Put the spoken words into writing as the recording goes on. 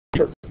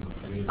Sure.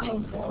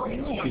 Oh,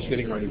 really? She's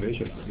getting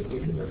renovation.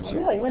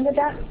 Really? When did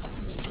that?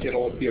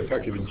 It'll be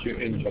effective in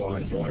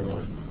July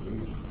 1.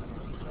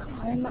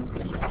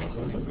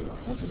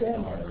 That's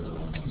good.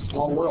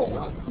 Small world,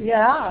 huh?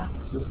 Yeah.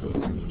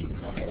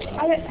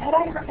 I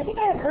think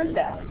I had heard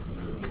that.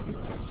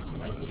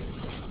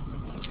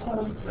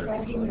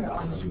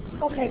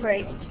 Okay,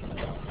 great.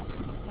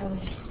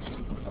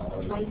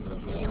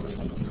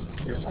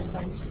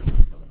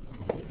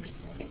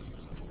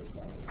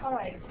 All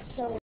right,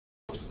 so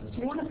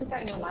you want to put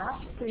that in your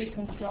lap so you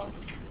can still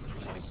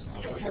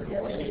have the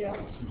other video?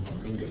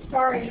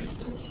 Sorry,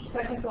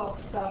 technical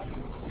stuff.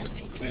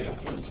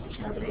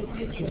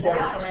 She's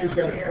got to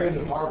train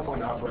the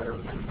PowerPoint operator.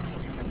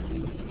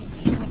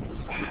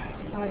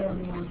 I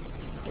don't know.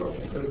 I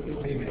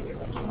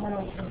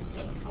don't think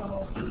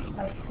so.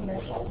 That's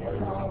commercial.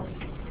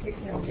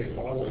 Okay,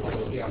 so I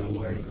will be on the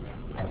way.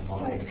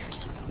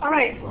 All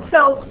right,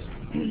 so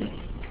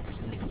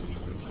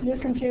new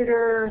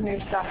computer, new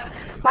stuff.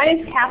 My name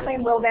is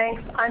Kathleen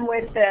Wilbanks. I'm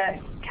with the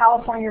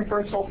California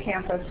Virtual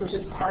Campus, which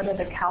is part of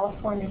the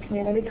California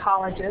Community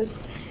Colleges,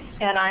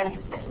 and I'm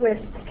with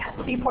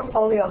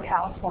ePortfolio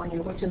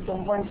California, which is the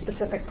one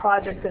specific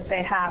project that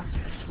they have.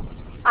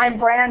 I'm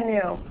brand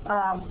new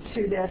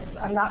to this.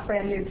 I'm not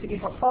brand new to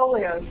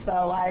ePortfolios,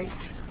 so I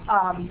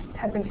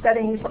have been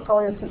studying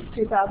ePortfolios since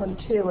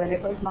 2002, and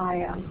it was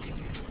my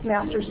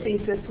master's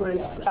thesis was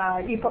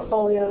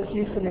ePortfolios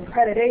use and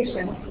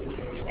accreditation.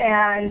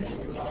 And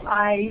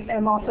I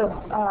am also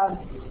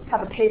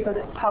have a paper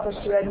that's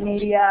published through Ed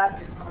Media.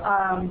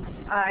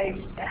 I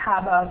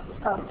have a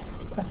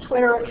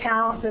Twitter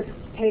account that's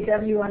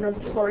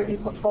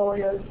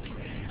KW_ePortfolios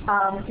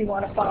if you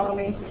want to follow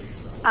me.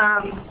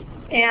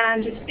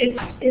 And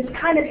it's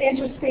kind of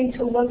interesting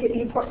to look at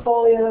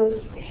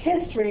ePortfolio's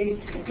history.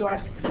 Do you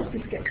want to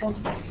just get going?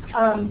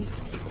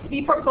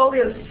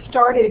 ePortfolios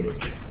started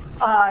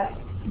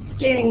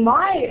gaining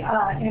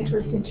my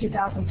interest in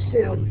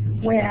 2002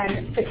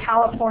 when the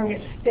California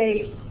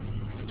state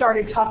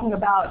started talking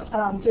about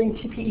doing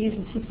TPEs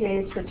and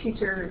TPAs for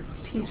teacher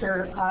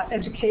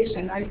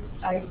education.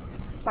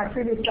 My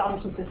previous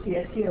job was at the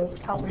CSU,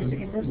 California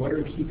State University. What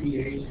are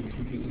TPAs and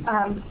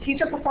TPEs?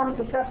 Teacher performance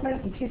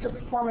assessment and teacher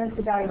performance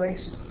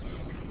evaluation.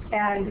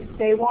 And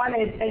they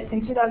wanted,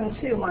 in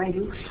 2002, mind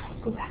you,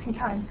 go back in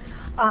time,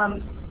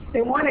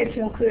 they wanted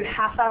to include a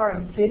half-hour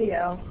of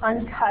video,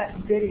 uncut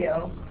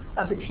video,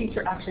 of the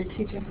teacher actually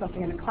teaching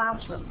something in the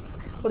classroom.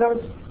 Well, there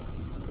was,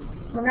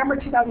 remember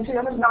 2002,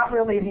 that was not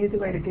really an easy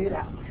way to do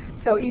that.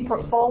 So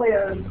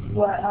ePortfolios,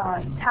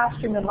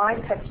 TaskStream and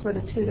LiveText were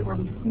the two that were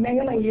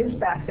mainly used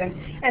back then,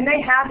 and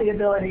they had the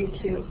ability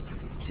to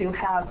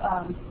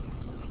have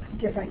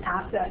different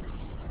assets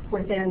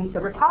within the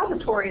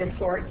repository of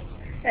sorts,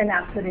 and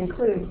that could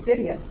include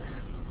video.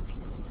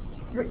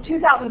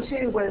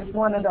 2002 was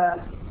one of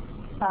the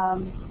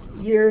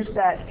years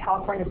that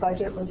California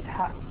budget was,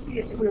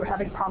 we were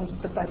having problems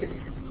with the budget.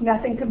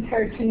 Nothing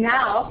compared to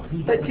now,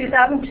 but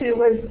 2002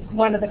 was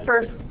one of the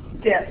first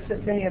dips,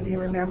 if any of you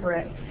remember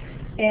it.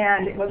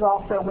 And it was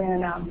also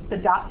when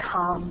the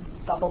 .com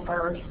bubble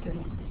burst,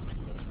 and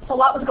so a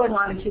lot was going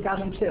on in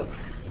 2002.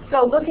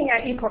 So looking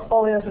at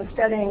ePortfolios and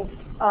studying,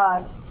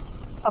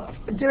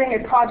 doing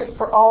a project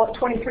for all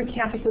 23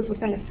 campuses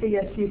within the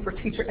CSU for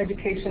teacher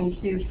education's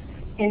use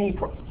in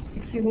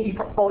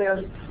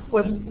ePortfolios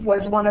was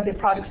one of the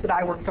projects that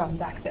I worked on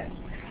back then.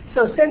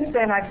 So since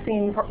then, I've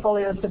seen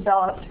ePortfolios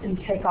develop and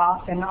take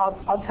off, and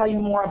I'll tell you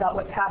more about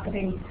what's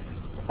happening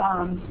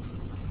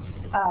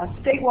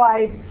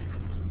statewide,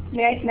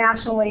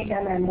 nationally,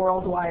 and then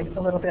worldwide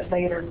a little bit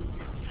later.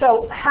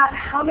 So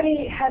have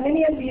any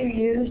of you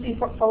used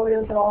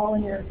ePortfolios at all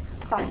in your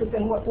classes,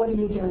 and what are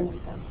you doing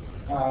with them?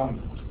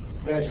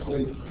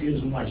 Basically,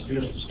 using my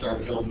students to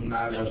start building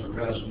that as a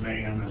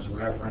resume and as a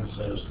reference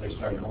as they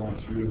start going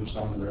through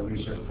some of their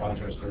research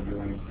projects they're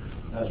doing,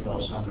 as well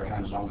as some of their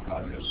hands-on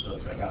projects, so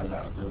that they have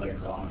that for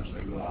later on as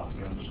they go out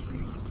the industry.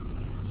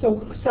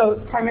 So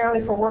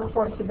primarily for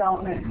workforce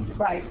development,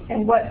 right?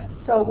 And it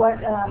sounds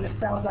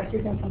like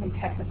you're doing something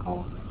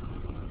technical.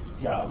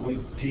 Yeah, we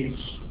teach.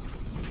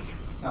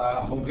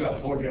 We've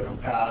got 4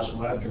 different paths: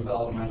 web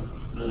development,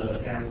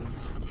 and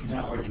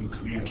networking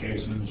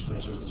communications,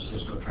 which is the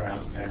Cisco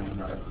Track and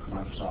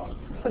Microsoft.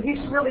 So he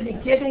should really be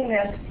giving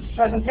this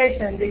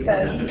presentation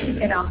because,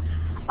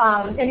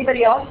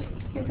 anybody else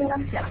using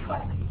them? Yeah, go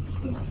ahead.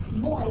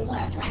 More or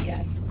less, I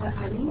guess.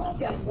 I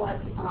looked at what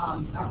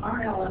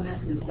our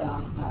LMS is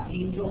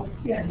Angel.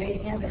 Yeah. They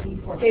have an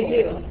ePortfolio. They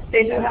do.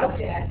 They do have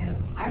that, and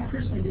I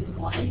personally didn't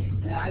like,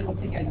 and I don't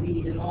think I'd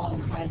be at all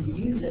inclined to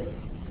use it.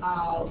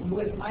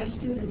 With my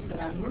students that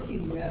I'm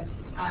working with,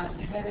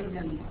 having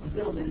them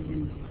build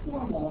an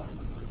informal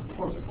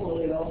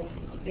portfolio,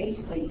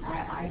 basically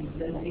I've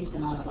been based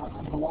on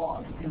a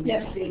blog, in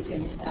which they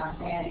can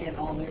add in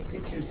all their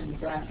pictures and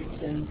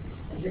graphics and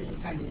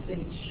different kinds of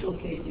things,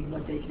 showcasing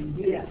what they can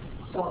do. Yeah.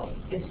 So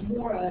it's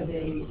more of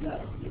a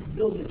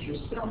build it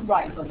yourself,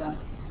 right, for them,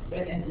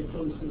 as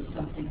opposed to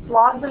something.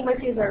 Blogs and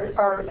wikis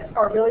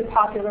are really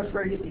popular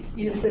for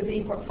use of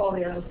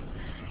ePortfolios.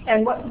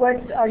 And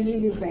what are you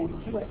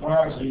using? We're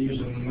actually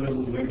using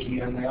Moodle Wiki,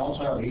 and they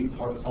also have an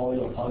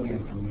ePortfolio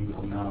plugin from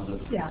Moodle now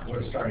that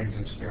we're starting to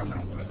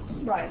experiment with.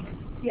 Right.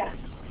 Yes.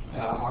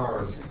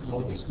 Our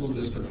local school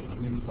district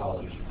community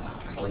college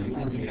are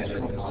using it as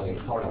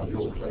a part of the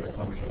dual credit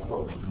functional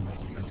program.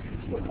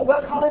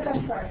 What college?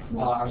 I'm sorry.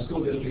 Our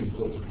school district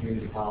local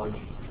community college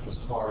is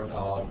part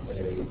of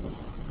a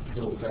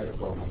dual credit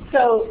program.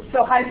 So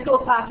high school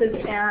classes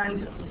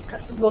and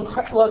will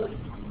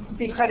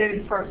be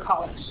credited for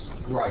college.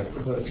 Right,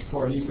 but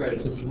for an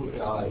e-credit,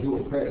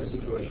 dual credit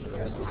situation,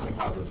 there has to be some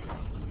kind of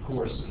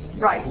course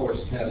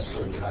test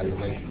or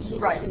evaluation. So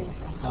Right.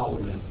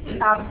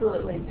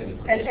 Absolutely.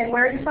 And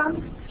where are you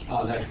from?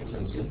 Nashville,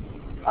 Tennessee.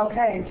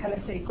 Okay, in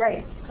Tennessee.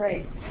 Great,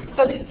 great.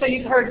 So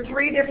you've heard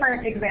 3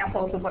 different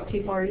examples of what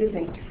people are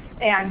using,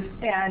 and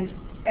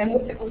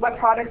what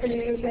product are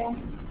you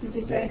using? Did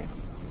you say?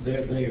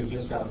 They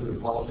just got through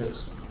politics.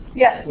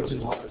 Yes. Which is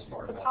the hardest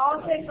part.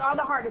 Politics are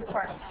the hardest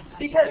part.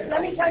 Because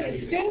let me tell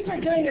you, students are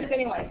doing this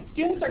anyway.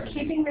 Students are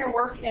keeping their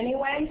work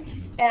anyway,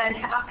 and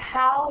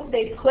how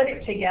they put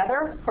it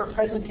together for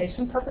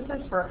presentation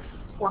purposes, for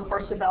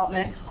workforce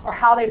development, or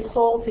how they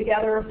pull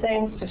together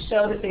things to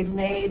show that they've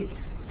made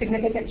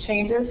significant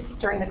changes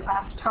during the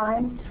class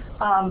time,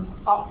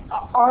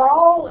 are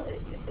all,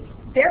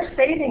 they're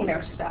saving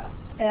their stuff.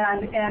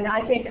 And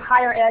I think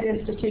higher ed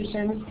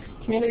institutions,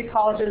 community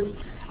colleges,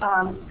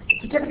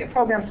 certificate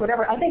programs,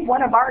 whatever, I think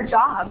one of our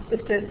jobs is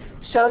to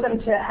show them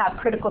to have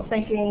critical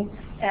thinking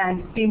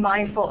and be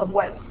mindful of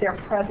what their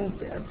presence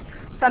is.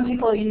 Some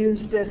people use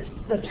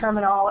the term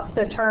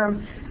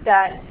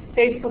that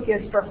Facebook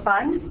is for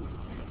fun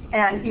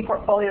and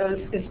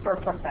ePortfolios is for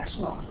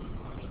professional.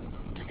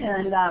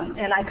 And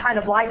I kind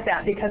of like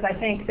that because I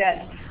think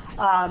that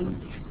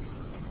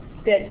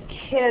that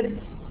kids,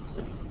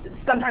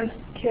 sometimes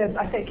kids,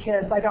 I say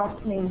kids, I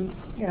don't mean,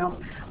 you know,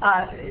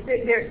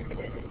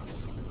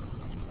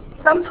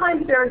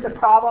 sometimes there's a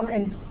problem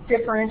in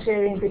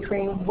differentiating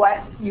between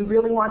what you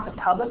really want the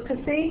public to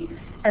see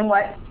and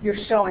what you're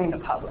showing the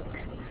public.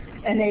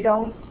 And they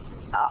don't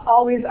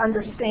always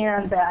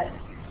understand that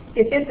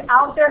if it's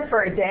out there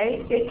for a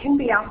day, it can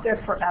be out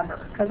there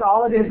forever, because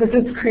all it is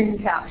a screen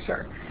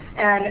capture.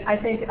 And I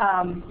think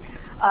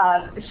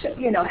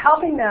you know,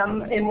 helping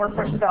them in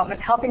workforce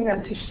development, helping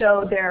them to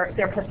show their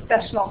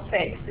professional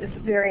face is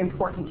very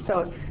important.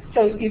 So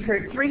you've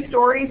heard 3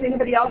 stories.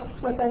 Anybody else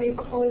with any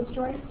portfolio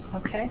story?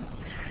 Okay.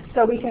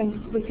 So we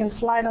can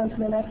slide on to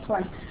the next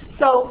one.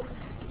 So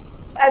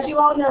as you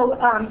all know,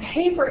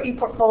 paper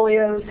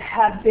ePortfolios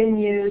have been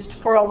used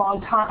for a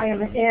long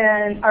time,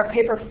 and our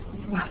paper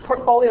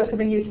portfolios have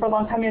been used for a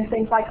long time in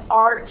things like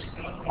art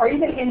or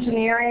even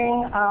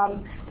engineering.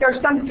 There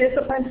are some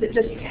disciplines that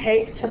just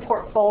take to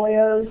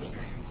portfolios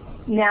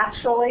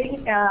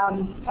naturally,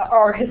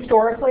 or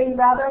historically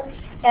rather,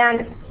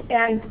 and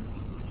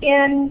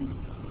in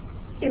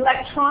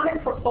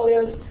electronic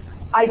portfolios,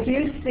 I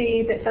do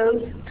see that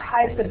those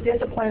types of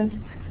disciplines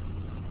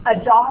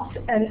adopt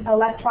an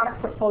electronic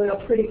portfolio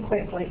pretty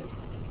quickly.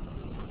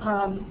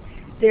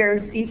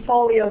 There's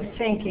eFolio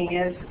thinking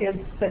is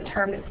the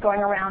term that's going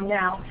around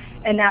now,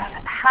 and that's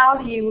how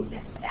do you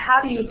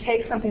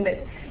take something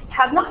that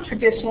has not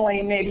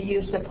traditionally maybe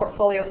used a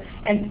portfolio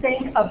and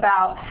think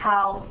about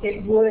how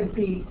it would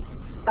be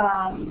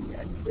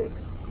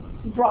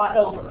brought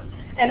over.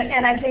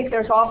 And I think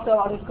there's also,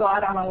 I'll just go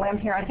out on a limb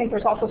here, I think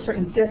there's also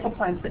certain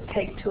disciplines that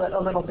take to it a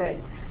little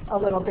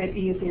bit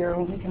easier,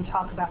 and we can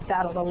talk about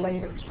that a little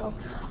later. So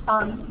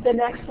the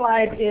next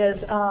slide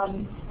is,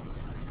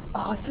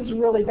 oh, this is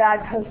really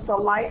bad because the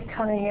light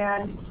coming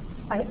in.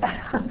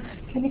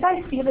 Can you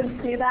guys even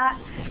see that?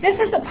 This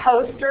is a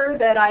poster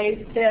that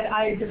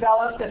I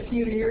developed a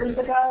few years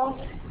ago,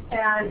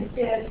 and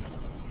it's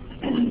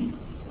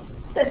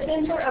the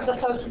center of the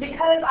poster.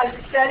 Because I've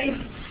studied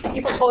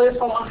ePortfolios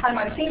for a long time,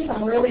 I've seen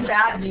some really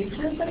bad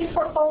uses of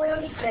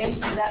ePortfolios,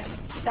 and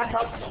that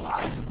helps a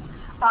lot.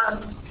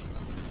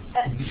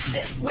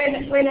 When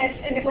an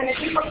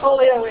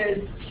ePortfolio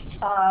is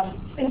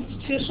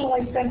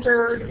institutionally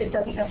centered, it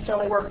doesn't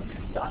necessarily work.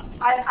 So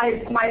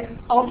my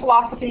own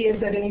philosophy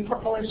is that an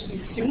ePortfolio should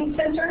be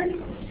student-centered,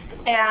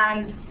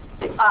 and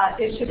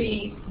it should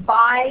be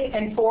by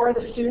and for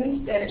the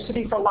students, and it should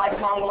be for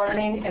lifelong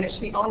learning, and it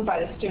should be owned by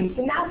the students.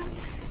 And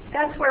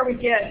that's where we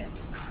get,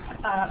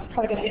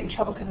 probably going to get in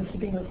trouble because this is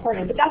being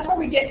recorded, but that's where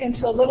we get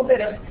into a little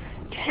bit of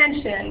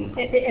tension,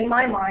 in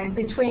my mind,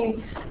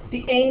 between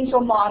the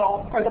Angel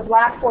model or the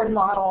Blackboard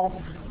model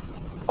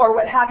or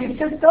what have you,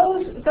 because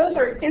those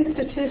are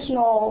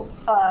institutional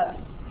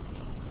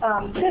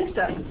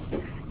systems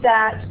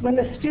that when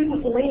the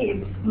student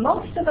leaves,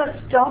 most of us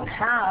don't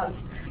have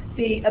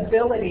the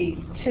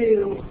ability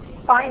to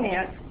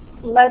finance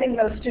letting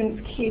those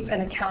students keep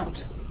an account.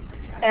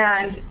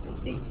 And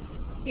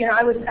you know,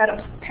 I was at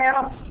a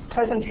panel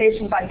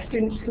presentation by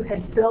students who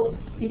had built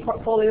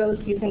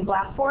ePortfolios using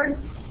Blackboard,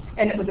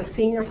 and it was a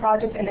senior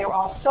project, and they were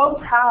all so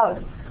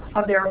proud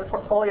of their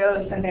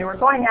portfolios, and they were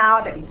going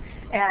out and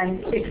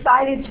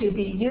excited to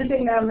be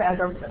using them as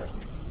a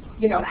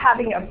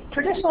having a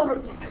traditional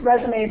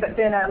resume, but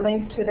then a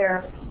link to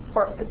their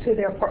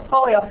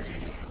portfolio.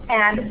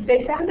 And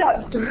they found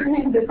out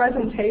during the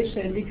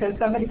presentation, because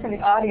somebody from the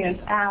audience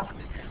asked,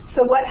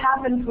 so what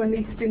happens when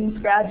these students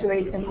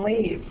graduate and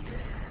leave?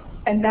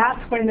 And that's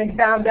when they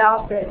found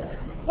out that,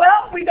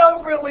 well, we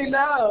don't really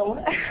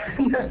know.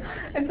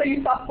 And so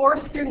you saw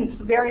 4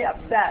 students very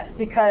upset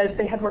because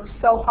they had worked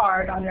so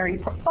hard on their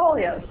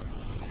ePortfolios.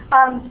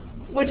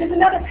 Which is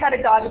another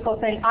pedagogical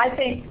thing. I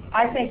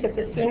think that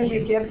the sooner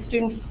you give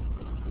students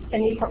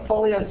an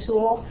ePortfolio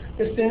tool,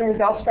 the sooner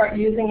they'll start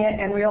using it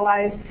and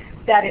realize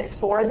that it's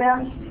for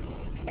them.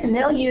 And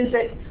they'll use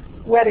it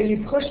whether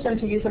you push them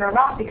to use it or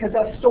not, because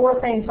they'll store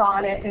things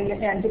on it,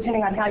 and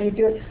depending on how you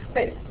do it.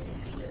 But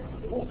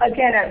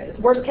again, a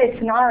worst case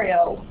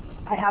scenario,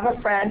 I have a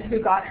friend who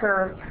got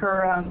her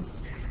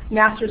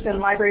master's in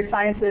library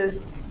sciences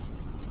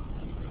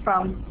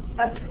from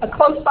a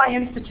close by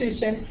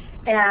institution,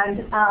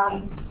 and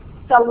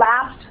the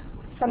last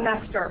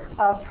semester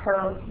of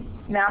her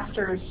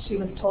master's, she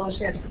was told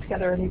she had to put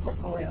together an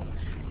ePortfolio.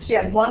 She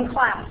had one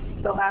class,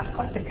 the last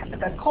class,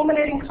 the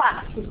culminating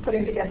class was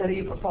putting together the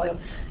ePortfolio.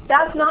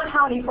 That's not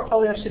how an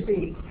ePortfolio should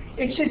be.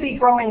 It should be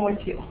growing with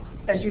you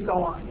as you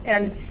go on.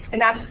 And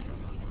that's,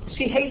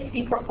 she hates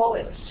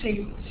ePortfolios.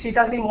 She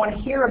doesn't even want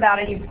to hear about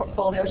an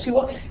ePortfolio.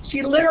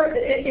 She literally,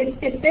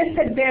 if this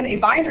had been a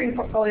binary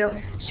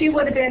ePortfolio, she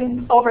would have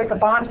been over at the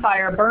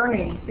bonfire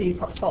burning the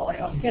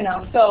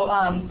ePortfolio, So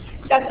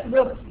that's a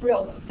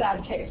real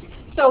sad case.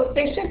 So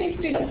they should be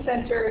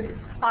student-centered.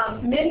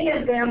 Many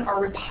of them are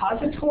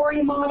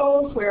repository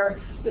models where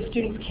the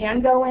students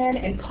can go in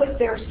and put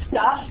their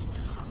stuff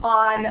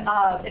on,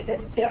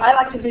 I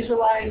like to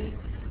visualize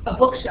a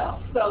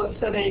bookshelf. So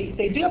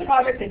they do a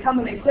project, they come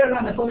and they put it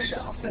on the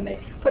bookshelf, and they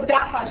put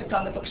that project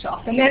on the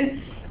bookshelf. And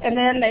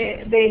then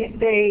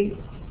they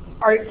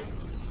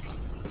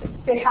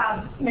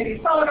have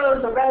maybe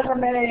photos, a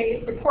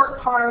resume, report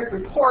card,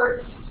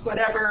 reports,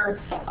 whatever,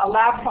 a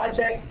lab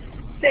project,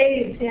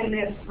 saved in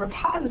this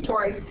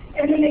repository,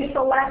 and then they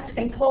select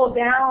and pull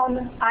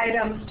down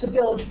items to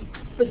build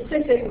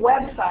specific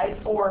websites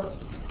or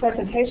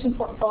presentation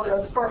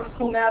portfolios for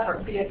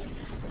whomever, be it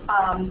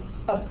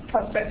a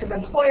prospective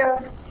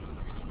employer,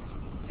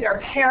 their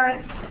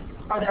parents,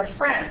 or their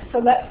friends. So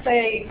let's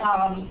say,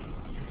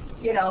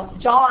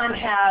 John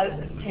has,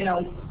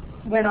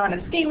 went on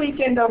a ski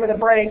weekend over the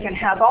break and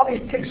has all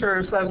these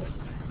pictures of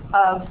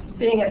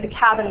being at the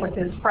cabin with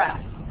his frat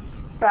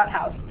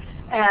house.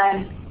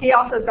 And he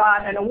also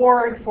got an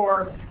award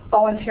for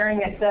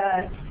volunteering at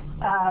the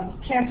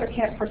cancer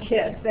camp for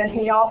kids. And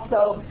he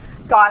also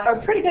got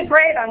a pretty good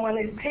grade on one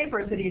of these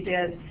papers that he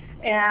did.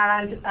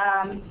 And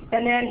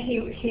then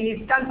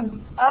he's done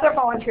some other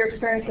volunteer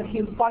experience, and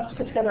he wants to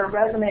put together a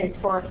resume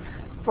for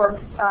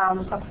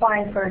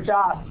applying for a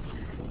job.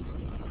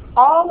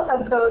 All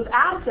of those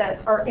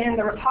assets are in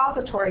the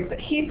repository, but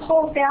he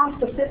pulls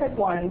down specific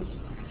ones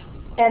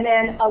and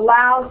then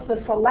allows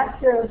the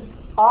selective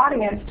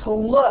audience to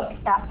look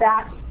at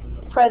that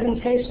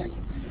presentation.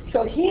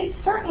 So he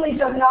certainly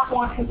does not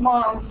want his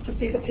mom to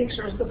see the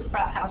pictures of the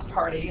frat house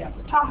party at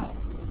the top,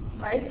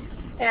 right?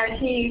 And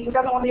he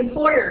doesn't want the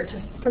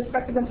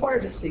prospective employer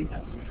to see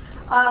them.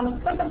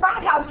 But the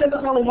frat house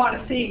doesn't really want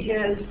to see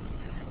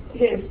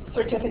his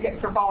certificate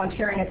for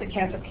volunteering at the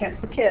cancer camp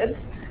for kids.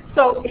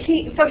 So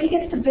he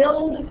gets to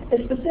build a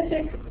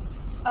specific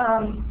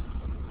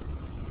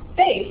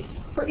space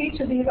for each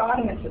of these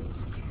audiences.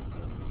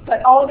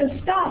 But all of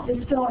his stuff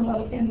is still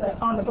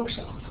on the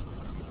bookshelf.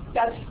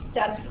 That's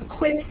a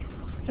quick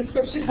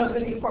description of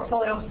an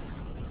ePortfolio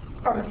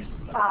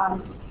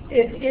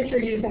if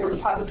you're using a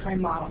repository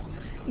model.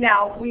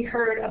 Now, we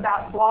heard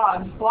about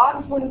blogs.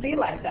 Blogs wouldn't be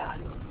like that.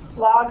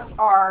 Blogs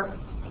are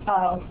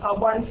a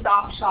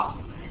one-stop shop.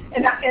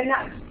 And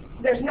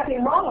there's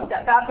nothing wrong with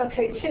that. That's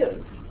okay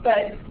too.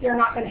 But you're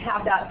not going to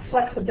have that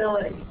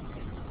flexibility.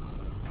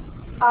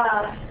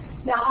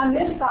 Now, on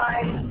this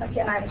side,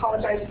 again, I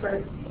apologize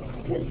for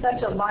it's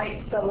such a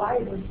light. The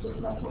light is just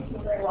not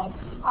working very well.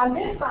 On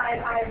this side,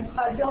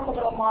 I've built a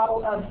little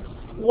model of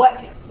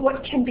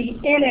what can be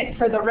in it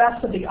for the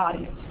rest of the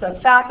audience, the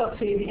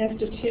faculty, the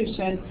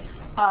institution,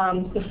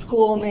 the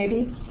school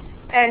maybe.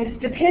 And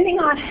depending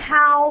on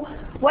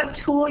what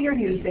tool you're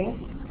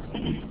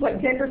using,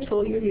 what vendor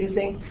tool you're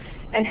using,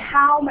 and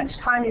how much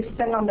time you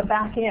spend on the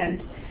back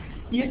end,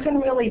 you can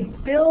really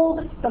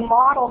build the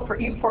model for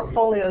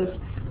ePortfolios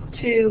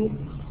to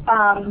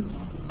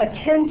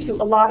attend to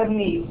a lot of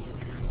needs.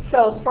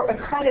 So for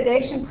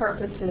accreditation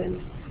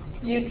purposes,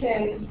 you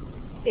can,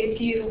 if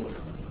you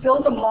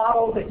build a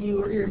model that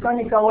you're going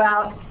to go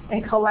out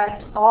and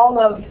collect all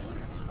of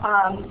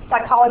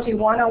Psychology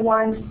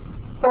 101's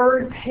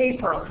third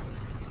paper,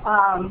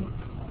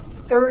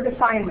 third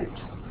assignment,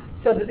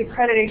 so that the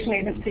accreditation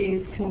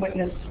agencies can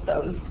witness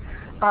those.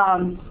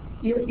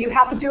 You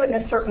have to do it in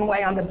a certain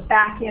way on the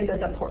back end of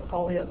the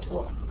portfolio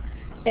tool.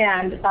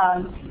 And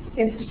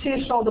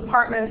institutional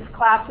departments,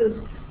 classes,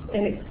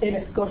 and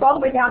it goes all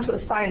the way down to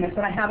assignments.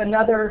 And I have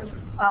another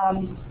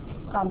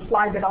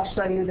slide that I'll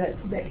show you that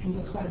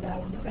can describe that a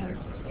little bit better.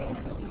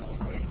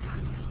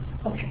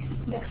 Okay,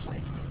 next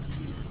slide.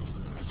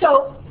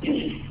 So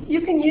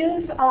you can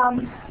use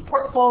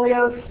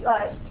portfolios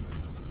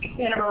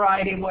in a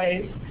variety of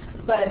ways,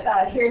 but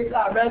here's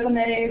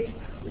resumes,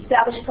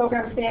 establish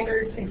program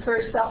standards,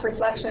 encourage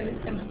self-reflection,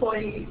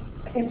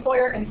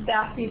 employer and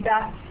staff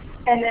feedback,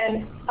 and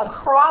then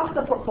across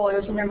the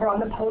portfolios, remember on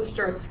the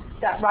poster,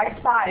 that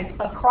right side,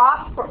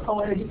 across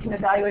portfolios you can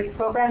evaluate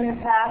program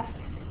impact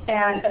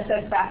and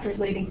assess factors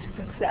leading to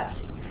success.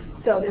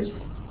 So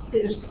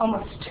there's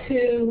almost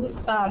two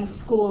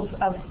schools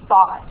of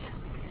thought.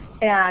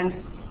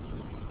 And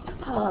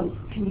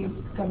can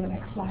you go to the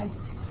next slide?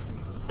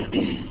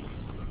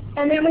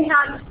 And then we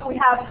have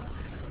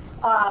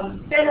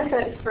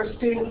benefits for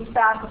students,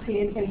 faculty,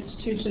 and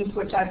institutions,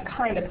 which I've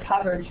kind of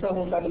covered, so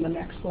we'll go to the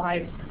next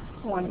slide.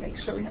 I want to make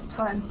sure we have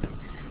time.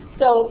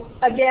 So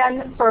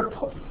again, for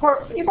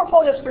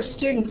ePortfolios for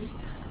students,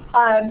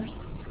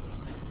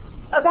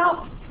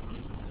 about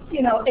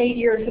 8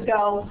 years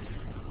ago,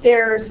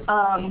 there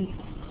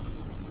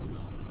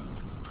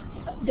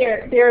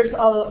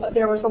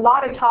was a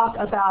lot of talk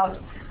about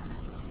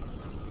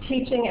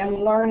teaching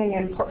and learning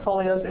in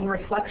portfolios and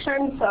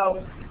reflection.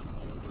 So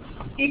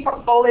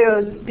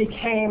ePortfolios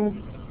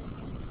became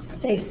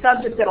a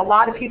subject that a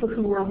lot of people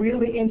who were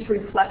really into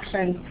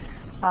reflection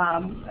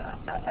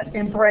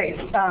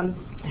embraced.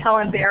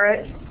 Helen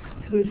Barrett,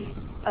 who's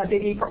a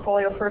big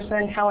ePortfolio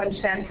person, Helen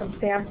Chen from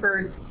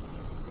Stanford,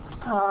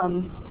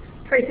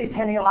 Tracy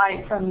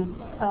Pennelight from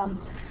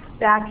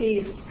back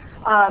east.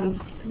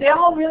 They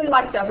all really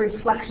like the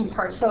reflection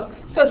part. So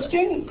a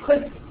student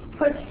puts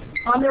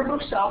on their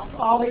bookshelf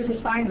all these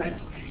assignments,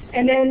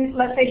 and then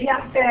let's say he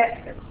has to,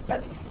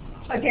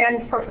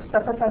 again, the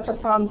professor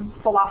from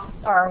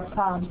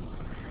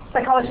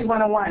Psychology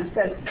 101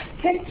 says,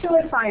 pick 2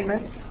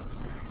 assignments,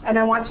 and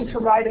I want you to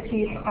write a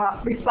piece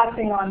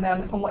reflecting on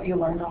them and what you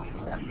learned off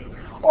of them.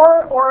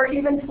 Or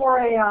even for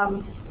a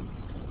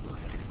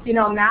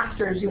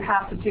master's, you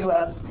have to do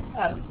a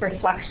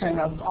reflection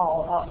of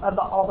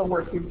all the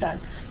work you've done.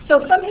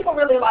 So some people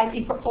really like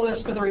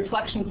ePortfolios for the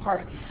reflection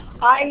part.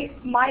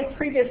 My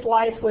previous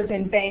life was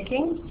in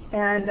banking,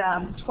 and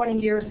 20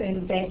 years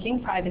in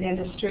banking, private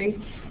industry,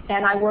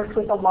 and I worked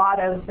with a lot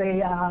of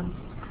the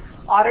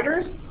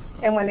auditors.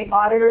 And when the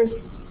auditors,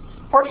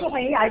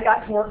 fortunately, I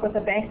got to work with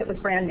a bank that was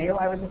brand new.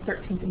 I was the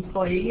 13th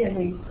employee, and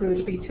we grew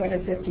to be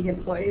 250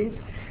 employees.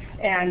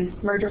 And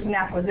mergers and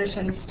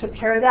acquisitions took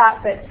care of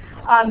that. But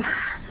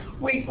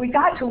we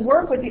got to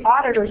work with the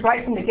auditors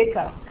right from the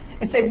get-go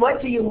and say,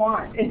 what do you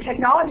want? And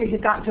technology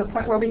had gotten to a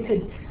point where we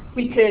could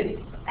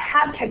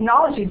have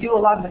technology do a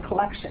lot of the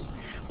collection.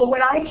 But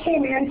when I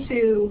came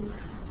into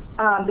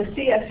the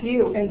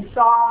CSU and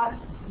saw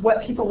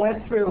what people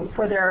went through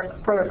for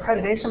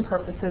accreditation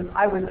purposes,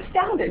 I was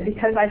astounded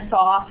because I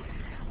saw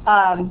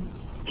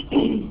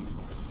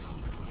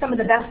some of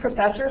the best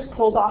professors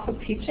pulled off of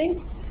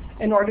teaching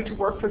in order to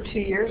work for 2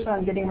 years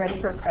on getting ready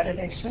for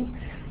accreditation.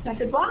 And I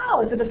said,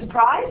 wow, is it a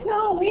surprise?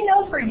 No, we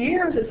know for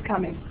years it's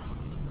coming.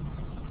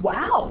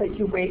 Wow, but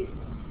you wait.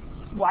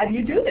 Why do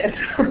you do this?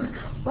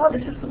 Well,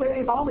 this is the way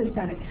they've always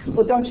done it.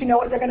 Well, don't you know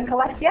what they're going to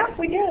collect? Yes,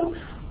 we do.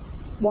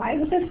 Why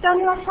isn't this done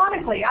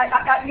electronically?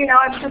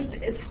 I'm just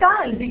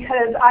stunned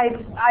because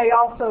I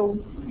also,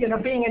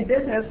 being in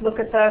business, look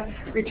at the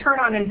return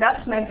on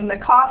investment and the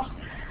cost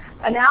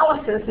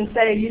analysis and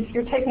say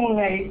you're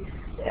taking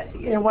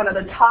one of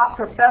the top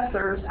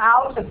professors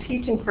out of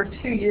teaching for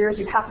 2 years.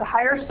 You have to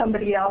hire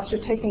somebody else.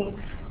 You're taking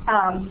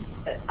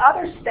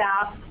other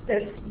staff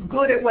that's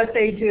good at what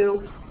they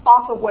do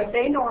off of what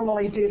they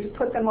normally do to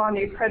put them on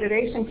the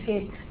accreditation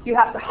team. You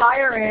have to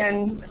hire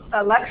in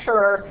a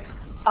lecturer.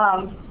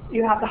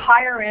 You have to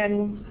hire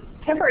in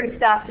temporary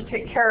staff to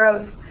take care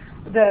of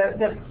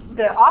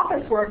the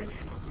office work.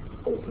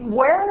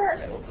 Where's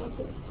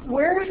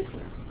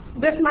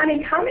this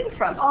money coming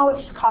from? Oh,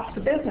 it's cost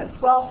of business.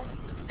 Well,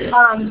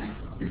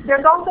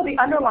 there's also the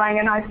underlying,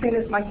 and I've seen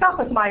this myself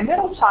with my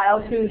middle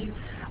child who's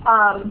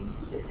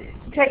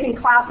taking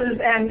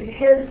classes, and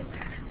his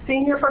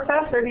senior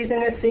professor, he's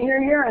in his senior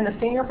year, and the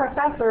senior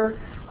professor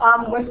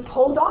was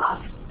pulled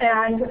off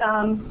and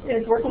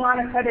is working on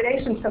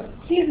accreditation. So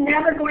he's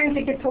never going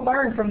to get to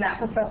learn from that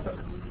professor.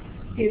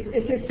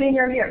 It's his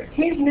senior year.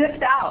 He's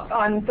missed out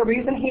on the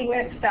reason he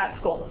went to that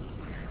school.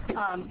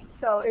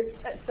 So it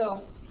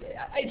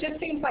just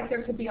seems like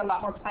there could be a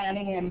lot more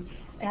planning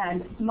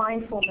and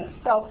mindfulness.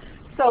 So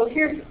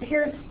here's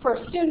for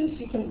students.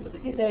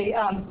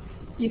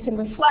 You can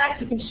reflect,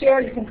 you can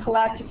share, you can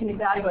collect, you can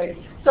evaluate.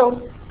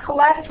 So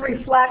collect,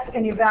 reflect,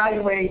 and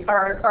evaluate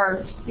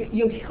are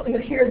you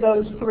hear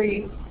those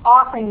 3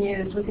 often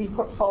used with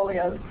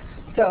ePortfolios.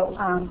 So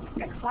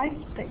next slide.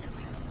 Thanks.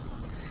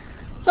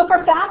 So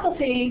for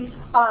faculty,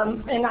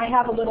 and I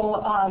have a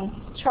little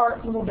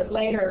chart a little bit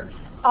later.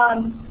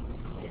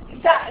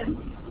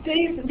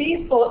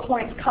 These bullet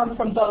points come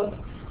from both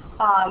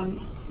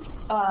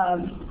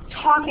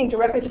talking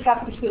directly to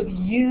faculty who have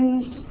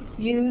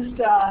used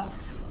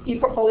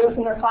ePortfolios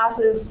in their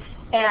classes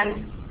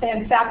and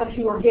faculty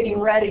who are getting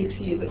ready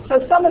to use it.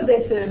 So some of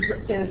this is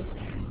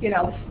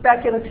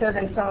speculative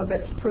and some of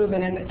it's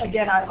proven. And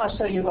again, I'll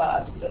show you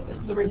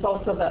the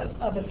results of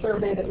a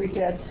survey that we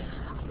did.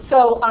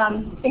 So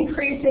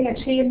increasing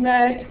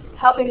achievement,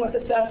 helping with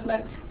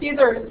assessment, these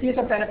are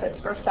benefits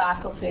for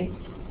faculty.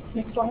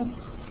 Next one.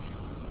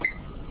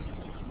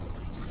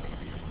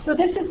 So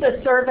this is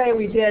the survey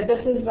we did.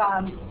 This is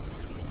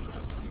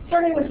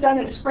survey was done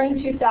in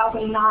spring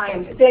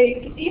 2009.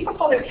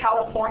 ePortfolio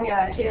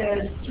California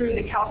is through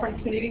the California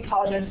Community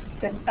Colleges,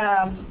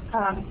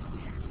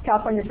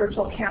 California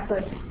Virtual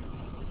Campus,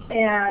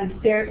 and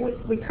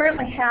we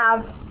currently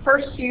have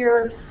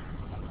first-year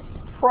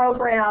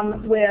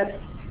program with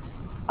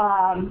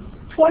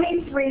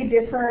 23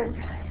 different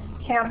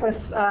campus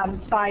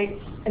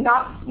sites, and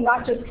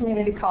not just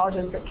community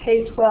colleges, but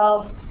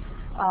K-12,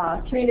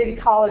 community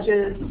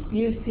colleges,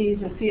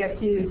 UCs, and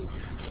CFUs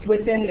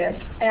within this.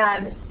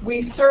 And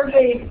we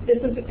surveyed,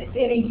 this is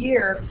in a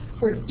year,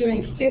 we're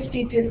doing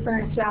 50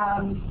 different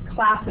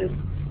classes.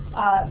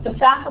 The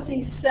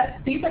faculty,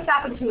 these are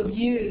faculty who have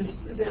used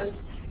this,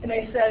 and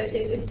they said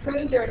it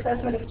improves their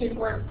assessment of student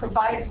work,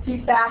 provides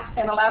feedback,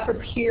 and allows for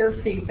peer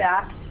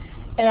feedback,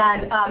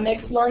 and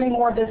makes learning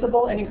more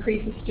visible and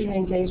increases student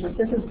engagement.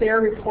 This is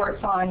their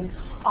reports on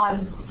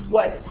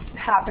what's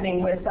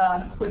happening with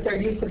their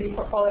use of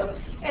ePortfolio.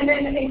 And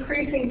then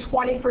increasing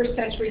 21st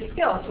century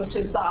skills, which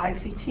is the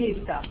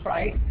ICT stuff,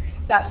 right?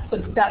 That's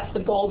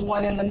the gold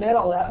one in the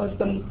middle. That was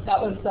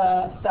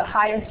the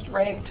highest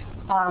ranked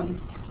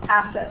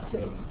asset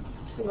to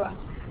go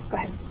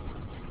ahead.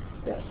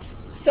 Yes.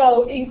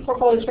 So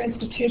ePortfolios for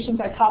institutions,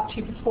 I talked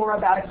to you before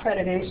about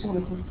accreditation.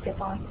 We can skip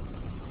on.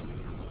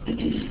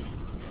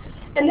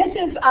 And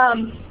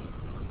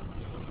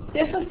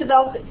this was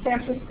developed at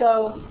San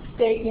Francisco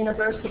State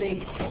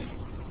University.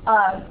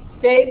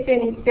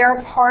 They're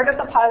a part of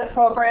the pilot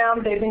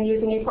program. They've been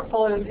using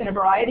ePortfolios in a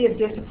variety of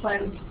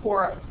disciplines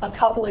for a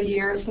couple of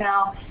years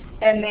now,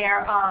 and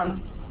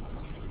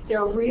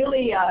they're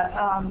really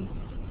a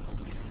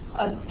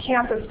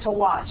campus to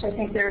watch. I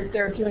think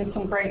they're doing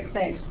some great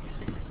things.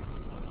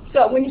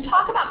 So when you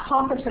talk about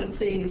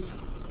competencies,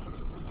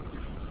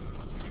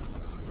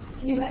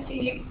 you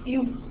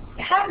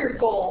have your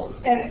goals,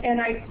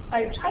 and I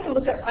tried to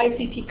look at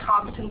ICT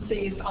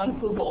competencies on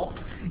Google,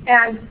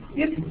 and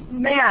it's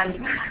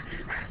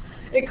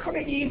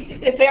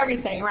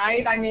everything,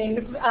 right? I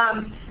mean,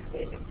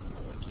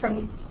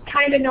 from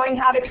kind of knowing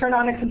how to turn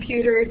on a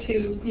computer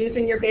to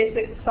using your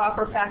basic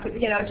software package,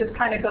 it just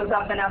kind of goes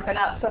up and up and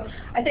up. So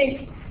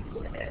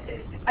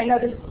I know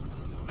this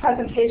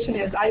presentation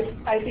is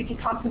ICT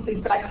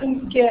competencies, but I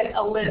couldn't get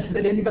a list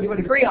that anybody would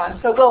agree on,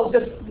 so we'll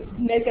just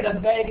make it a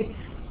vague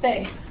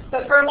thing.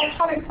 But for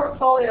electronic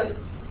portfolios,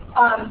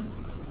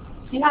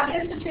 you have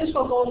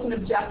institutional goals and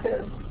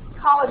objectives,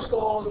 college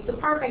goals,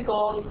 department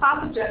goals,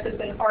 class objectives,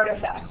 and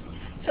artifacts.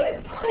 So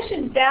it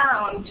pushes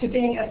down to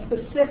being a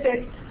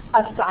specific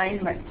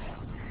assignment.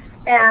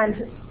 And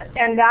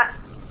that,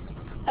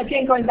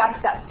 again, going back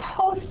to that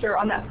poster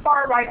on that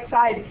far right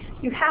side,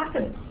 you have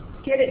to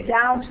get it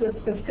down to a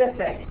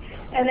specific.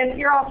 And then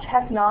you're all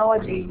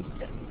technology,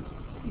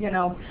 you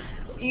know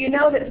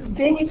that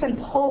then you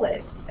can pull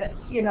it,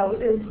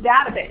 is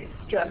database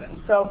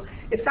driven. So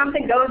if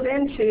something goes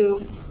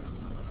into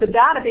the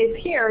database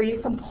here, you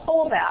can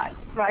pull that,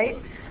 right?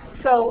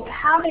 So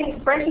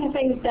breaking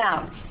things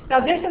down. Now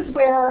this is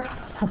where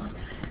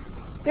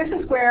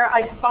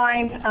I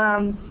find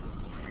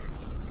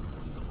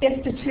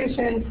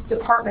institutions,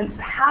 departments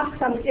have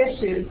some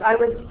issues. I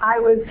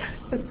was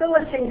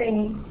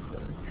facilitating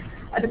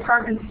a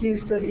department's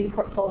use of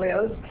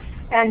ePortfolios,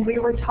 and we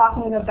were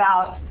talking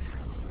about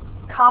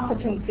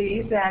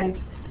competencies and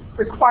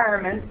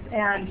requirements,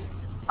 and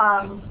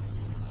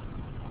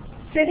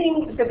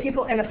sitting the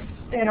people in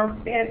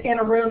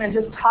a room and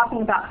just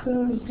talking about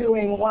who's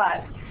doing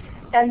what.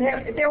 And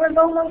there was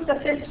almost a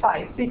fist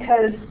fight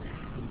because,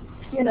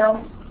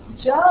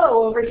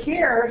 Joe over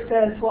here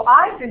says, well,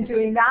 I've been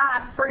doing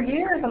that for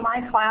years in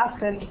my class,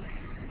 and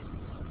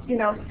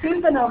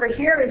Susan over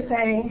here is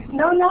saying,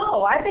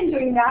 no, I've been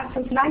doing that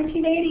since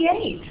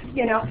 1988,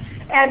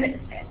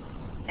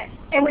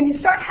 and when you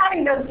start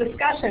having those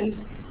discussions,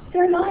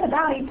 they're not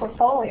about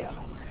ePortfolio.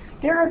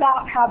 They're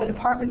about how the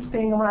department's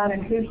being run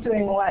and who's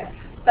doing what.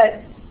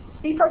 But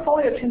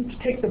ePortfolio tends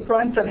to take the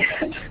brunt of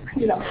it.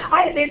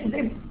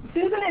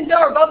 Susan and Joe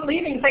are both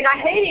leaving saying, I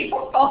hate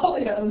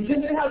ePortfolios,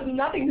 and it has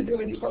nothing to do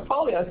with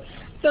ePortfolios.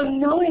 So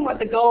knowing what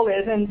the goal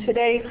is, and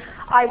today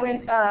I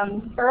went,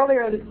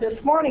 earlier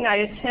this morning I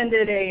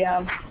attended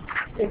a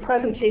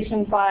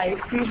presentation by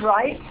Steve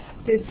Wright.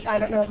 I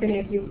don't know if any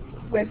of you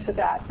went to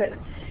that, but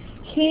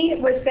he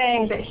was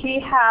saying that he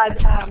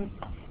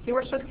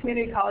works with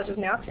community colleges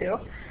now too,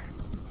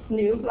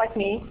 new like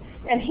me,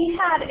 and he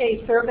had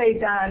a survey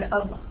done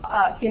of,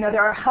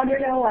 there are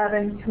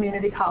 111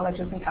 community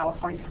colleges in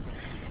California.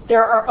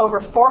 There are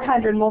over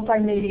 400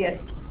 multimedia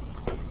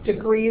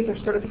degrees or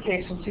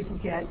certifications you can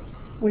get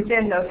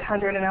within those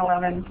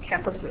 111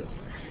 campuses.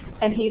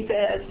 And he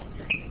says,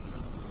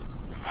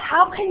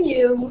 how can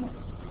you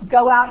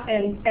go out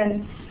and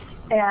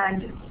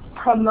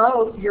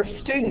promote your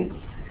students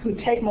who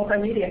take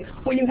multimedia,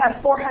 when you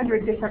have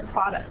 400 different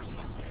products,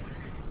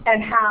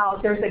 and how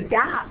there's a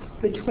gap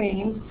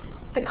between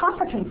the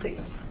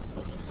competencies.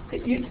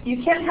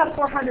 You can't have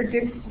 400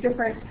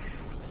 different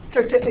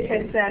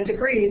certificates and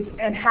degrees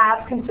and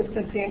have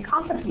consistency and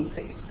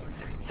competencies.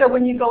 So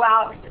when you go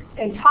out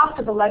and talk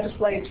to the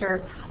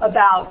legislature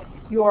about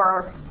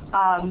your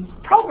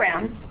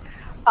programs,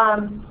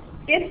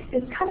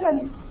 it's kind of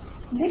a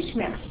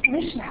mishmash.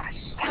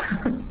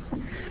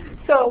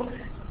 So,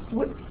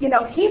 you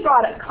know, he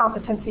brought up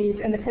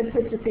competencies and the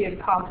consistency of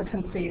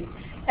competencies.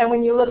 And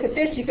when you look at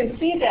this, you can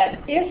see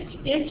that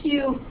if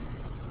you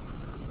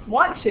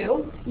want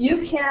to,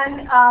 you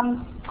can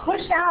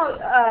push out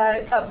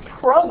a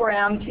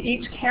program to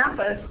each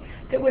campus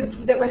that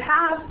would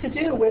have to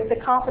do with the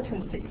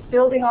competencies,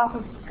 building off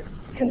of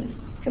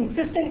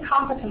consistent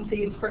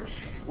competencies.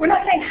 We're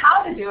not saying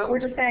how to do it, we're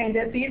just saying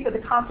that these are the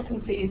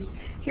competencies.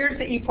 Here's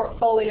the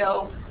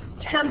ePortfolio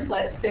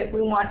template that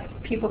we want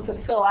people to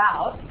fill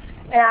out,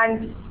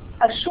 and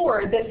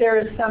assure that there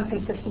is some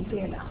consistency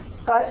in that.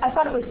 So I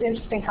thought it was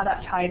interesting how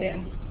that tied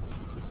in.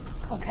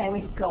 Okay,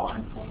 we can go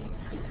on.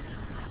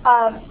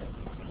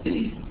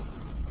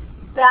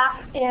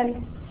 Back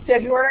in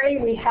February,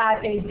 we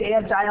had a day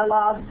of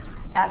dialogue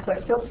at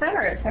Westfield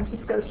Center at San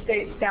Francisco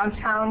State's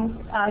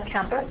downtown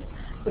campus,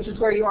 which is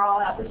where you are all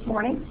at this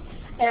morning.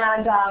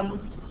 And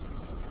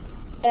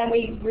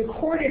we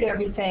recorded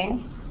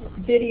everything,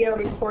 video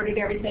recorded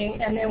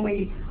everything, and then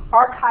we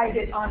archived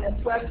it on this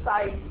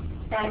website.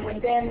 And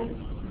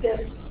within this,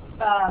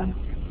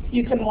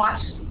 you can watch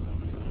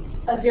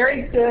a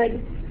very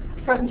good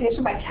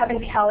presentation by Kevin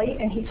Kelly,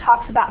 and he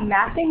talks about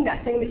mapping,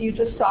 that thing that you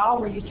just saw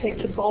where you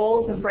take the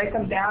goals and break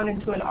them down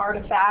into an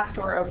artifact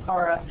or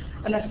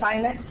an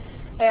assignment.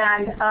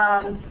 And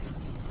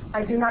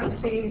I do not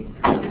see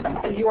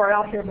the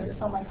URL here, but it's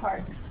on my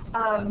card.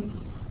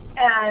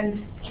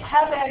 And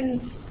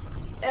Kevin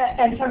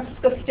and San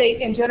Francisco State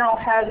in general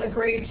has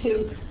agreed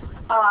to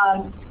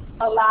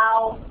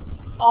allow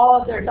all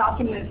of their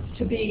documents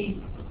to be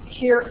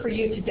here for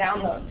you to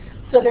download.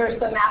 So there's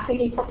the mapping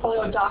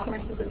ePortfolio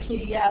documents as a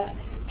PDF,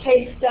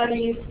 case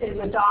studies is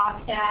a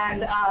doc,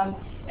 and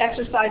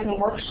exercise and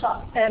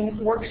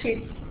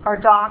worksheets are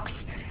docs.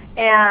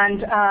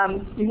 And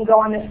you can go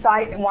on this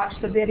site and watch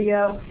the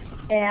video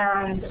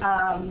and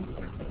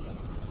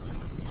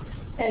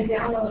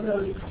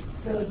download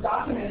those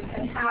documents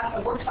and have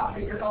a workshop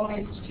at your own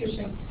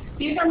institution.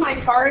 These are my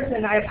cards,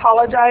 and I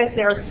apologize.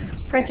 They're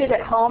printed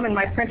at home, and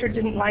my printer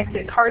didn't like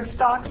the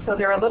cardstock, so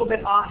they're a little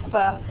bit off.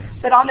 But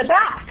on the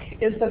back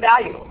is the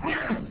value.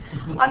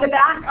 On the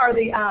back are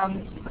the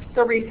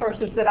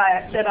resources that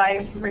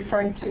I'm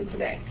referring to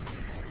today.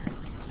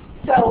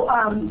 So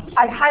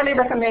I highly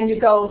recommend you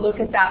go look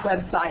at that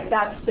website.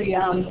 That's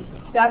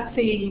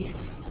the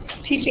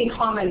Teaching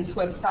Commons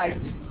website.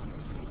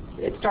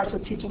 It starts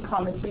with Teaching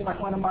Commons, so you might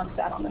want to mark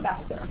that on the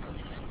back there.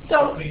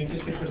 So,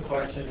 just a quick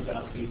question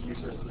about these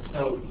resources.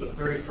 So the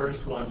very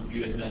first one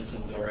you had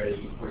mentioned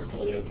already,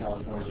 Eportfolio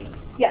California.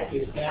 yes.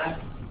 Is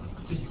that,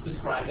 just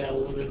describe that a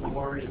little bit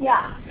more?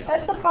 Yeah,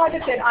 that's the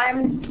project that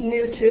I'm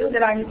new to,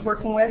 that I'm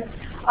working with.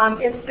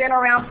 It's been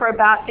around for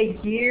about a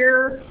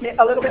year,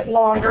 a little bit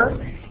longer.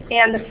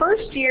 And the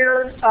first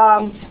year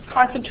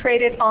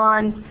concentrated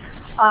on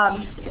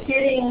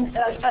getting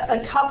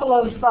a couple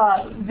of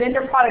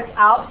vendor products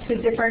out to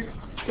different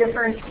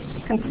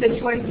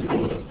constituents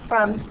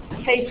from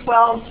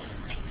K-12,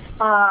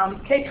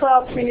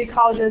 community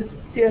colleges,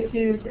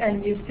 CSUs,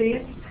 and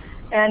UCs.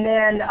 And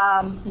then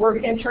we're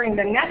entering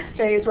the next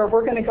phase where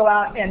we're going to go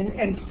out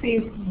and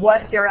see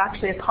what they're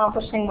actually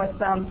accomplishing with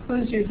them,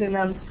 who's using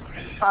them.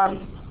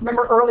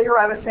 Remember earlier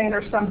I was saying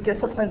there's some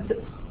disciplines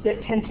that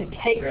tend to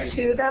take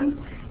to them.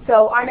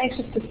 So I'm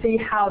anxious to see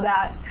how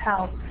that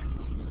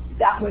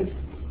was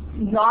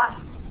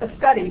not a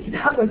study.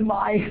 That was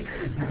my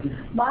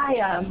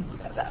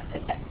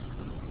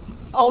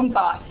own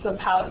thoughts of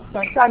how it's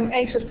going. So I'm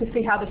anxious to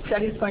see how the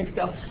study is going to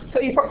go. So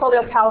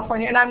ePortfolio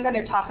California, and I'm going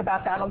to talk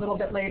about that a little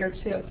bit later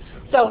too.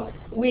 So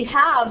we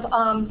have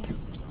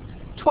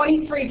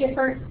 23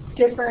 different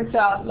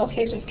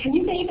locations. Can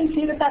you even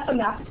see that that's a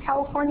map of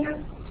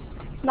California?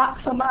 Not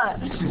so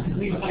much.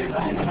 It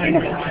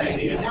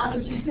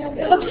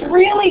looks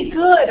really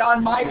good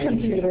on my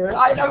computer.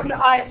 I don't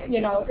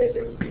know.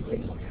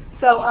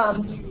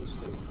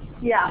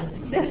 Yeah,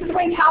 this is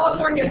when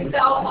California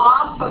fell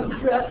off of the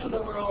rest of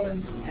the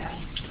world.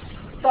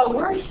 So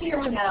we're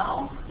here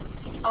now.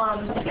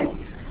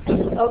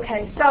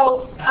 Okay,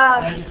 so.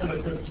 I just have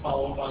a quick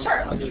follow-up on,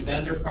 sure. on the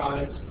vendor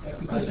products.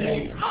 Are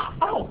they?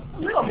 Oh, a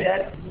little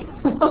bit.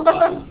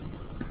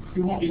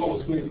 You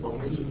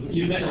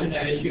mentioned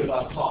that issue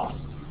about cost,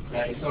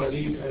 right? So are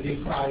these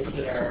products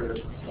that are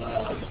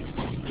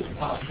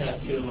cost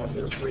sensitive, or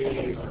they're free,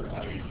 or?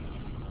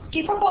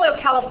 ePortfolio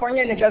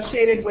California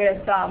negotiated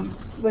with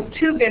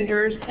two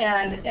vendors,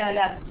 and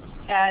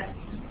at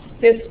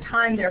this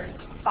time they're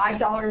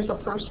 $5 a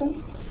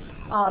person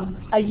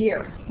a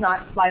year,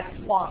 not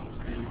lifelong.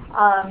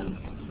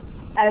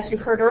 As you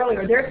heard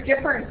earlier, there's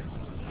different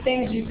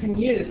things you can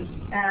use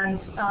and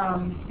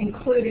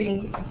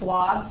including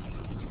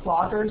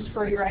bloggers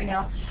for you right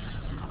now.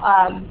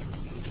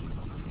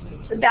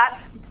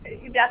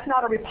 That's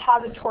not a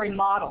repository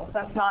model.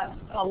 That's not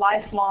a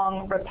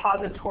lifelong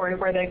repository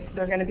where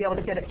they're going to be able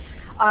to get it.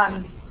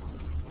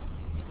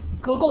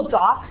 Google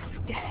Docs,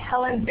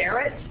 Helen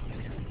Barrett,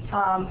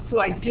 who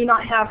I do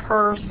not have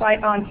her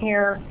site on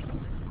here.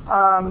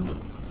 I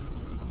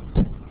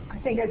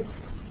think it's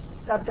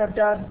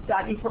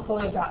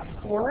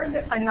www.eportfolio.org.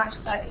 I'm not.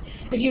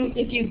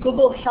 If you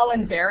Google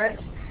Helen Barrett,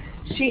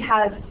 she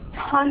has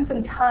tons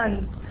and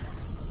tons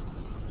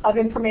of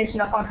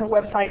information up on her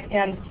website,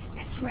 and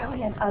it's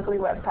really an ugly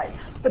website,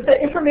 but the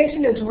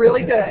information is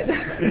really good.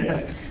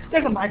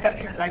 There's a mic up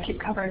here that I keep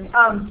covering.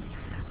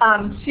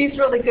 She's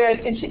really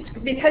good, and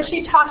because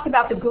she talks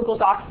about the Google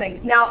Docs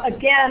thing. Now,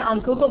 again, on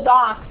Google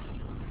Docs,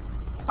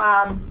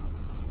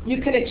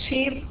 you can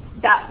achieve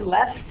that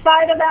left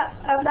side of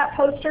that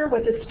poster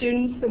with the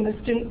students and the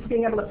students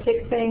being able to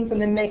pick things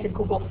and then make a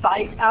Google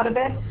site out of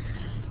it.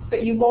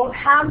 But you won't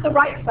have the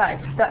right side,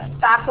 that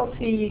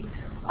faculty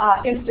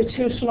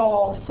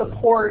institutional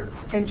support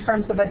in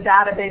terms of a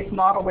database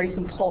model where you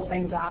can pull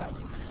things out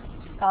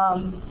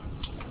of.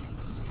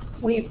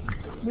 We've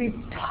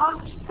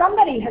talked,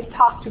 somebody has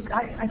talked to,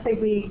 I say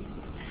we,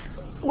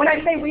 when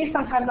I say we,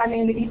 sometimes I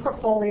mean the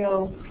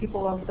ePortfolio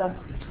people of the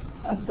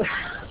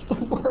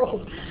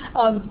world.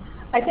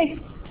 I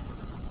think,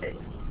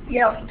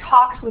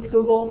 talks with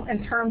Google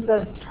in terms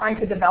of trying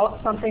to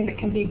develop something that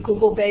can be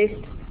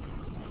Google-based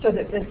so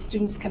that the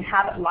students can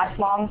have it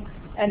lifelong,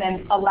 and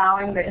then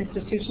allowing the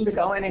institution to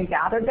go in and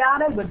gather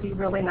data would be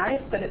really nice,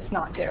 but it's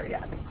not there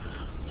yet.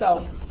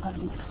 So,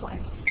 next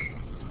slide.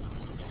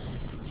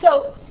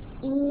 So,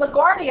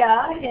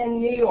 LaGuardia in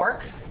New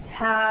York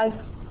has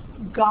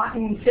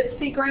gotten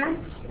FIPSI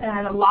grants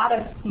and a lot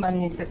of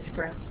money in FIPSI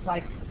grants,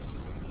 like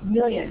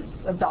millions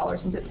of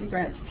dollars in FIPSI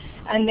grants.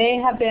 And they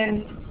have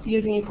been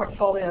using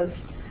ePortfolios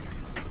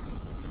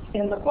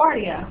in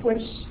LaGuardia,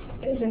 which,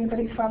 is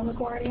anybody from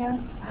LaGuardia?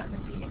 That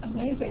would be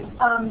amazing.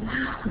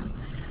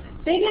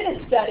 They did a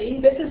study,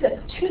 this is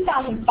a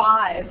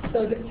 2005,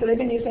 so they've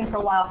been using it for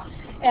a while.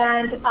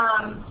 And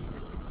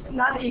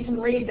not that you can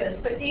read this,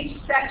 but each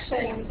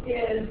section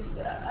is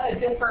a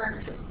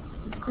different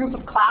group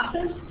of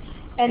classes,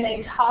 and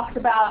they talked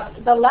about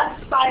the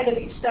left side of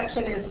each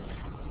section is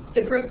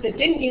the group that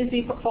didn't use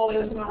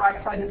ePortfolios, and the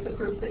right side is the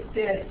group that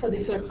did. So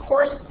these are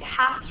course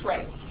pass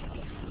rates.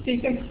 So you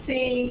can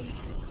see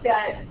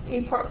that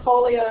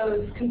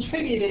ePortfolios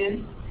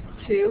contributed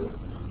to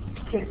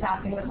kids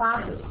passing the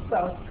classes.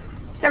 So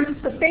San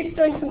Francisco State's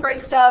doing some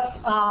great stuff.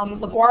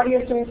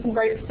 LaGuardia is doing some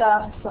great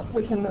stuff. So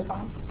we can move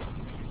on.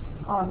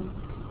 I'm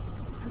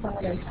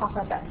going to talk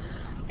about that.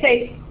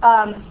 Okay,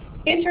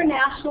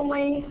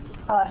 internationally,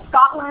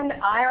 Scotland,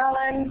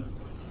 Ireland,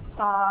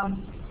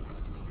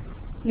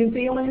 New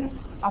Zealand,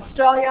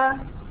 Australia,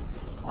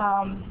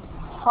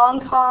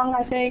 Hong Kong,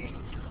 I think,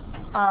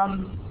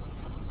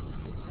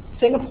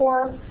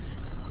 Singapore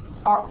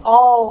are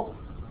all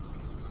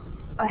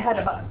ahead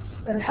of us,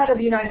 ahead of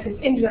the United States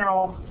in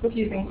general with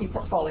using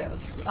ePortfolios.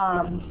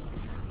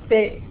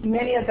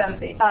 Many of them,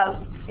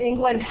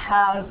 England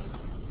has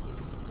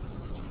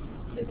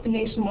a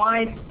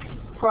nationwide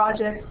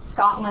project,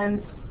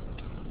 Scotland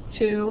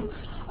too,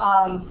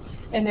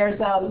 and there's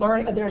a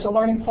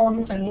learning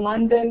forum in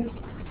London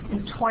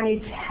in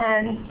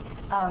 2010.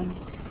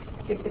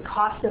 If the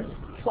cost of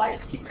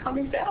flights keep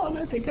coming down,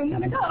 I think I'm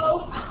going to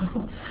go.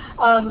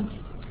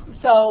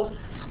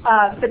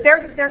 But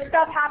there's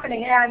stuff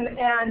happening,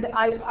 and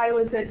I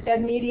was at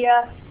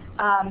EdMedia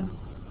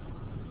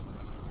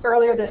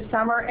earlier this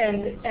summer,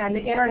 and the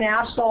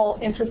international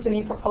interest in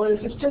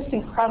ePortfolios is just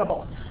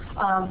incredible.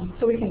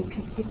 So we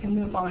can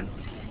move on.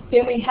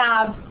 Then we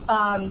have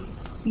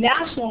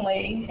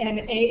nationally, and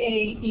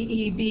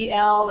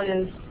AAEEBL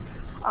is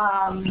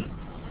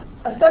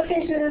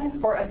Association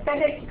for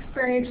Authentic,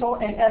 Experiential,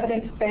 and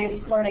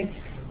Evidence-Based Learning.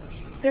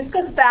 This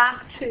goes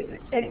back to,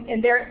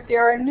 and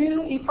they're a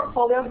new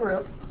ePortfolio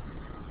group.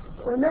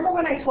 Remember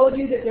when I told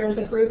you that there's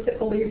a group that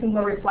believes in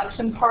the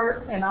reflection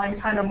part, and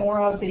I'm kind of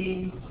more of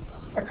the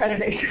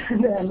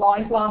accreditation and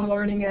lifelong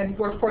learning and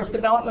workforce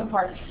development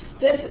part.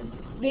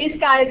 These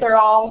guys are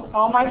all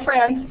my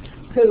friends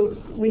who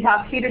we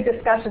have heated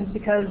discussions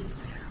because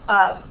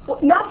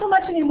not so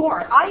much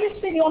anymore. I used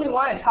to be the only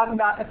one talking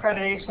about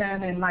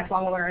accreditation and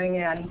lifelong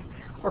learning and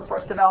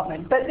workforce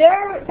development, but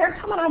they're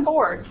coming on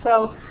board.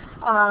 So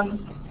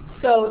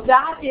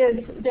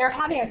they're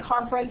having a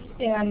conference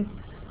in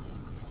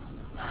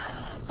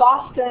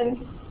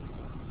Boston.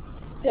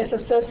 It's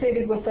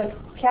associated with the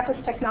campus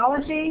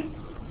technology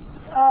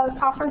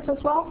conference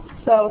as well.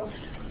 So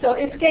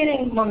it's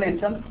gaining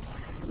momentum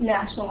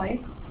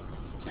nationally.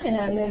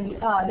 And then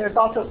there's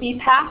also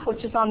EPAC,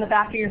 which is on the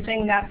back of your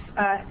thing. That's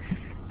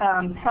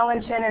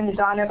Helen Chen and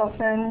Don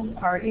Edelson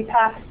are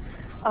EPAC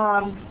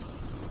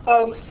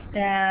folks,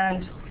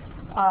 and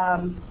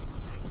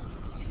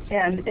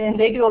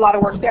they do a lot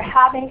of work. They're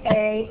having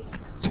a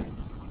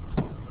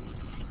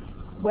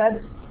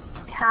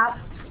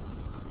webcast,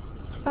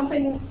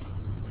 something.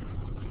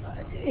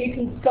 you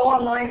can go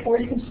online, or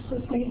you can just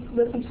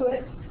listen to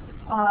it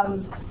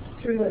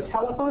through the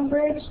telephone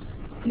bridge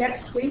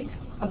next week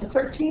on the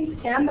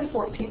 13th and the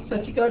 14th. So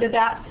if you go to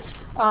that,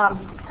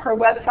 her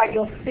website,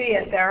 you'll see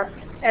it there,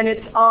 and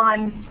it's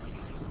on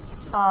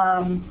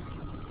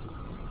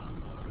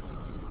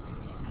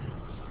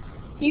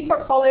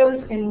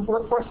ePortfolios in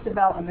workforce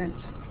development.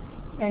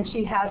 And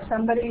she has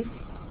somebody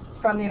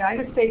from the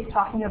United States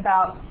talking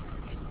about,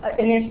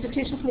 an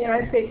institution from the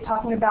United States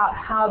talking about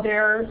how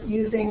they're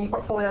using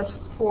ePortfolios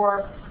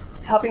for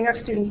helping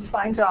their students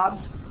find jobs.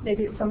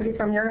 Maybe it's somebody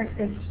from your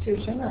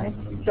institution, I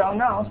don't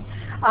know.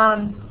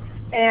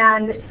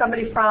 And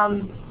somebody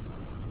from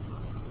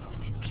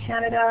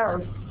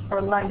Canada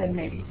or London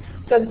maybe.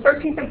 So the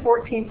 13th and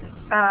 14th,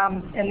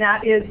 and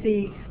that is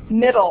the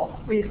middle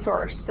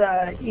resource,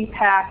 the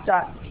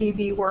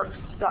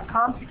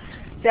epac.pbworks.com.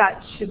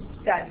 That should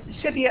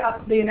be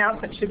up, the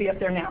announcement should be up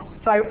there now.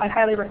 So I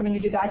highly recommend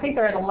you do that. I think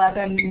they're at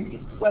 11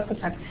 West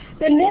Coast time.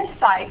 Then this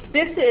site,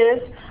 this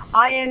is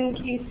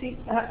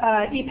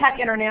EPAC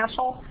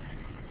International.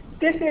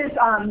 This is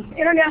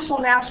International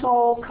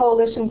National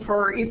Coalition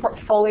for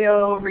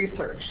ePortfolio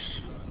Research.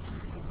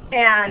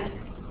 And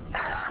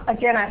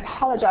again, I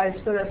apologize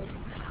for this.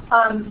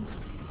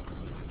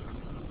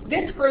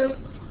 This group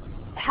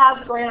has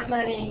grant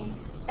money,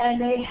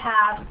 and they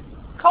have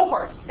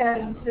cohorts,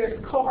 and there's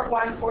cohort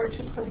 1, cohort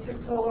 2,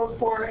 cohort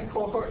 4, and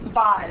cohort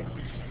 5.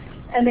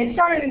 And they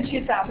started in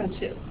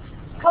 2002.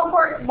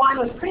 Cohort 1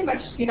 was pretty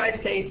much United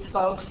States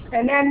folks,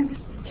 and then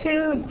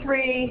 2,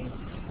 3,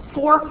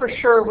 4 for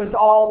sure was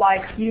all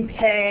like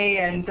UK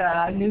and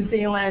New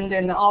Zealand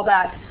and all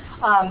that,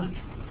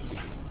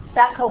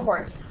 that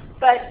cohort.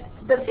 But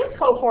the 5th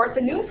cohort,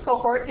 the newest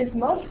cohort, is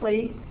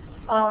mostly,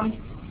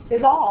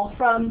 is all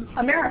from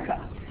America.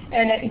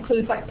 And it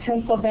includes like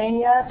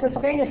Pennsylvania.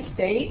 Pennsylvania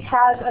State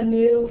has a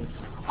new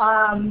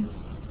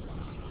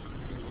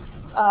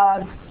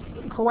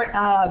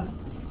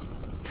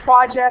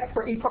project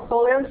for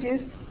ePortfolios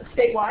used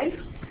statewide.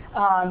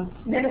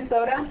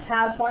 Minnesota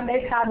has one.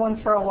 They've had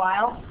one for a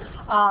while.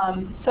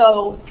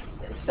 So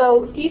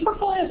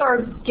ePortfolios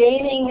are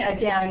gaining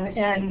again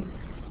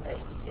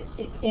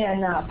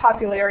in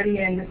popularity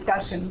and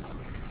discussion.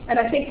 And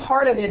I think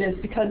part of it is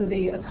because of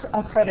the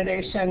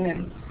accreditation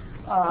and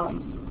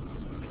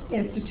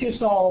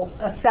institutional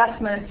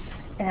assessments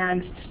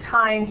and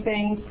tying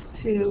things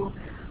to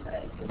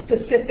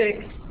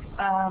specific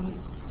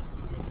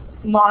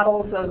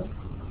models of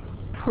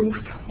proof,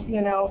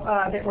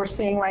 that we're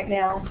seeing right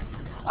now.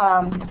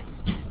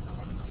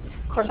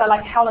 Of course, I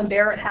like Helen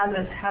Barrett has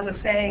a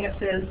saying that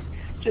says,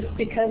 "Just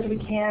because we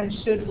can,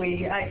 should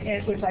we?"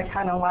 Which I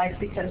kind of like,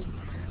 because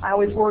I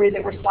always worry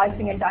that we're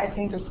slicing and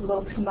dicing just a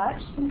little too much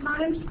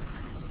sometimes.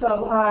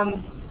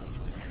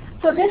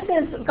 So this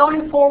is,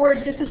 going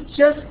forward, this is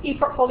just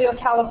ePortfolio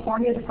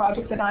California, the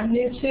project that I'm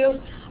new to.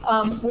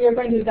 We are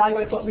going to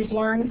evaluate what we've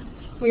learned.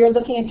 We are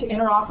looking into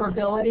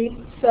interoperability.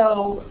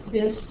 So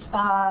this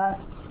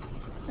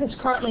is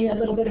currently a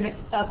little bit of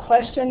a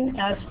question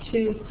as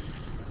to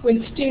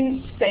when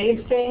students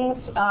save things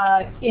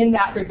in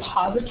that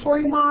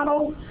repository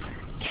model,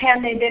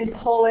 can they then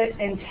pull it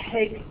and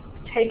take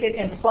it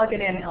and plug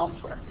it in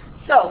elsewhere?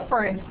 So,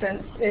 for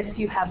instance, if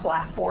you have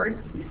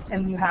Blackboard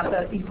and you have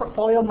the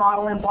ePortfolio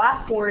model in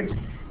Blackboard,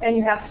 and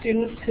you have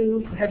students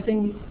who have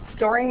been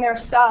storing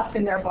their stuff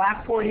in their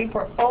Blackboard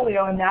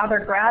ePortfolio and now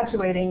they're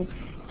graduating,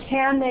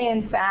 can they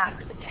in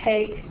fact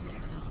take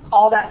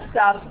all that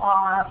stuff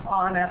off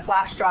on a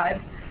flash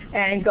drive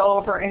and go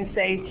over and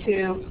say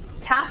to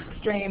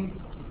TaskStream,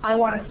 I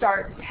want to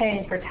start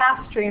paying for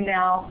TaskStream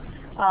now,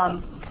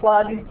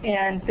 plug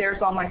in,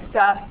 there's all my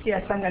stuff,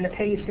 yes, I'm going to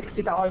pay you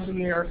 $60 a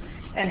year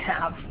and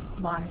have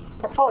my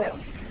portfolio.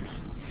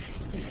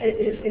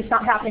 It's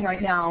not happening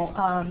right now.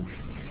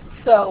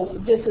 So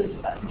this is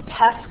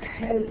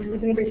PESC.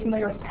 Is anybody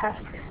familiar with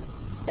PESC?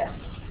 Yes.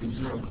 Is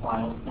there a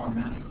file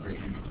format?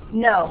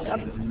 No.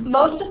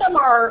 Most of them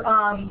are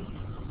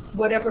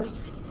whatever,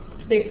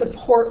 they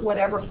support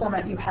whatever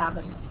format you have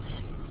in.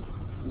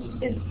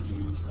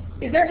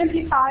 Is there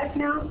MP5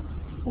 now?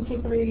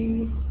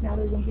 MP3, now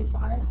there's MP5?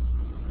 I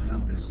know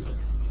this is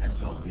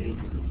XLB.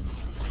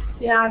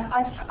 Yeah,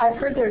 I've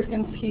heard there's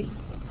MP,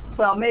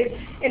 well, maybe,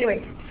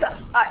 anyway, so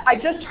I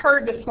just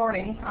heard this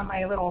morning on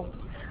my little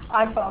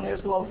iPhone,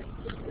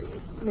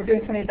 we're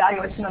doing some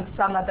evaluation of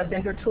some of the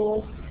vendor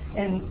tools,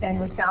 and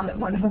we found that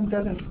one of them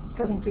doesn't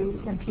do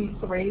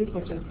MP3s,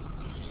 which is,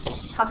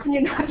 how can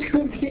you not do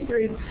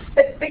MP3s?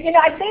 But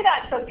I say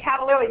that so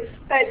cavalierly,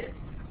 but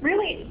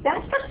really,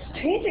 that stuff's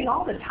changing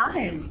all the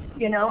time,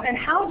 and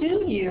how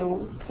do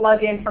you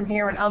plug in from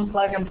here and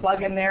unplug and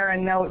plug in there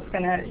and know it's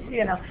going to,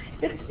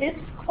 it's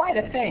quite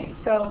a thing.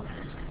 So,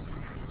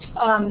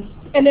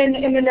 and then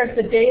there's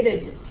the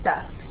dated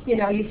stuff.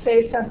 You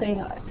say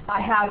something,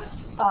 I have,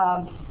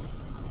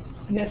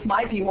 and this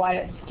might be why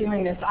it's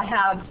doing this, I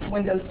have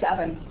Windows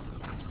 7.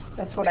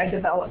 That's what I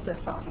developed this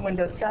on,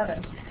 Windows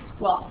 7.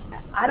 Well,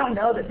 I don't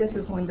know that this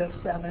is Windows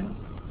 7.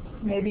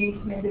 Maybe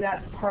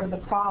that's part of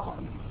the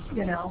problem,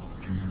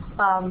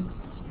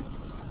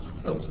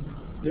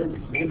 They're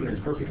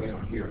rendering perfectly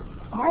on here.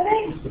 Are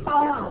they?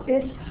 Oh,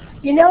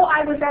 you know,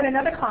 I was at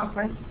another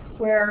conference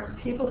where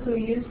people who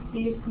use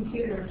these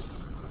computers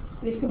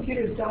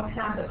don't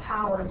have the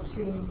power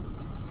to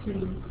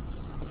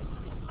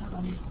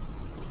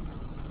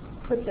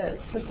put the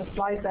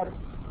slides up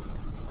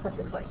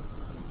perfectly.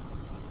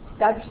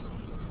 That's,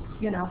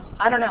 you know,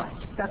 I don't know.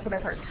 That's what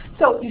I've heard.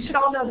 So you should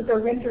all know that they're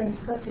rendering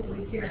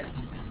perfectly here.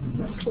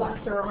 The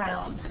fluster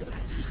around.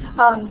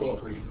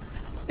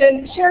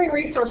 Then sharing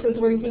resources,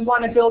 we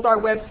want to build our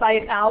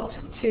website out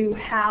to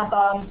have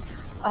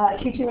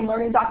teaching and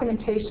learning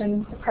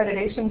documentation,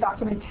 accreditation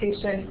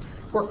documentation,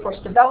 workforce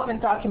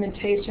development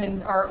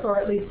documentation, or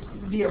at least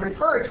be a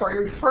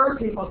referatory, refer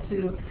people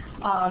to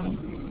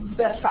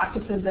best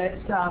practices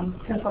at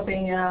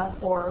Pennsylvania,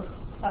 or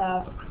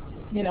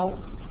you know,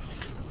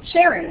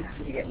 sharing.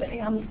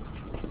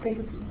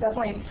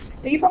 Definitely,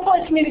 the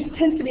ePortfolio community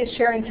tends to be a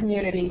sharing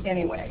community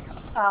anyway.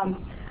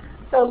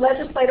 So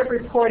legislative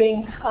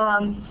reporting,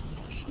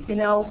 you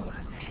know,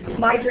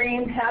 my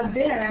dream has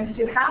been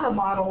to have a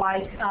model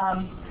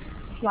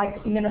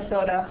like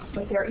Minnesota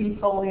with their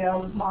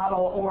ePortfolio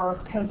model,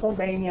 or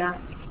Pennsylvania.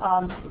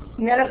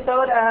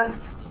 Minnesota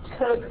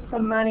took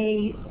some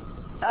money,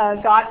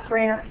 got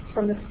grants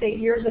from the state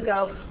years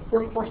ago,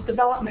 workforce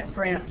development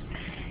grants,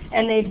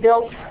 and they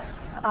built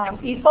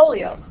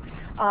ePortfolio,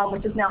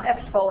 which is now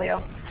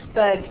ePortfolio.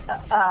 But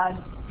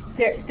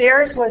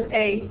theirs was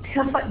a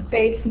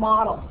template-based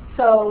model,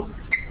 so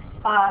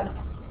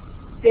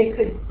they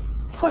could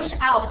push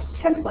out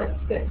templates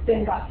that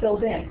then got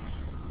filled in.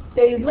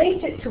 They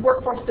linked it to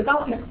workforce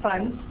development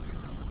funds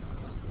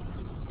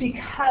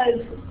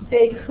because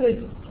they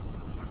could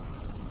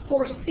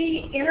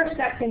foresee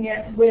intersecting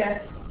it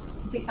with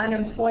the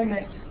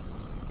unemployment,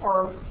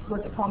 or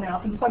what's it called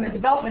now, employment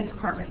development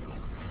department.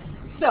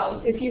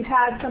 So if you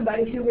had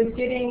somebody who was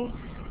getting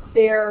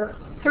their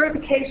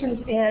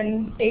certifications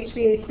in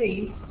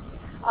HVAC,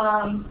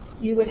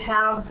 you would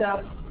have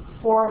the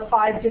 4 or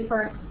 5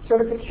 different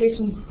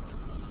certification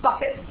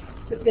buckets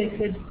that they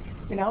could,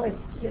 you know,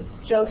 if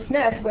Joe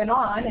Smith went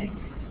on and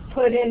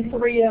put in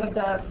 3 of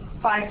the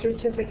 5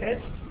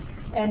 certificates,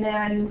 and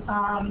then,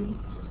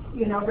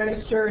 you know,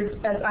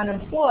 registered as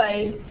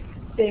unemployed,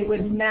 they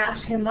would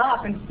match him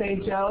up and say,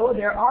 Joe,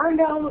 there are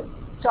no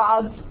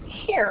jobs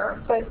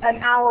here, but an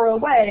hour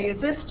away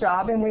is this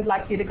job, and we'd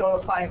like you to go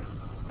apply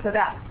to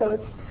that. So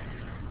it's,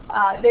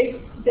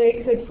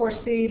 they could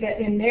foresee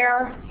that in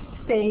their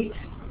state,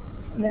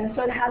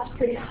 Minnesota has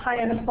pretty high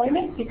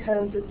unemployment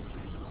because it's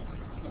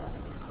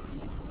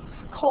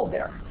cold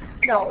there.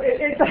 No,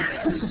 it's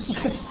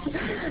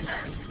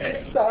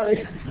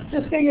sorry,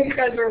 just thinking you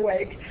guys are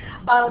awake.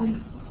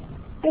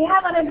 They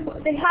have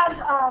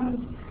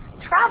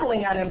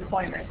traveling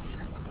unemployment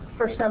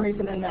for some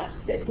reason in that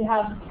state. You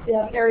have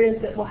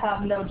areas that will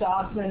have no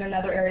jobs, and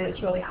another area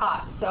that's really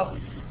hot.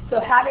 So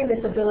having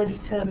this ability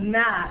to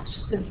match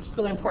is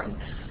really important.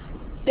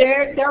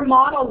 Their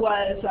model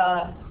was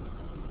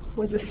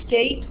a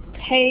state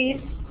pays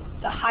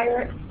the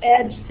higher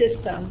ed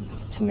system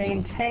to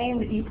maintain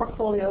the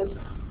ePortfolios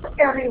for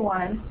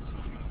everyone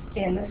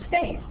in the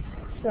state.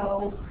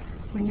 So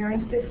when you're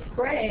in 5th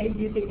grade,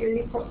 you get your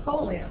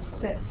ePortfolio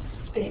that's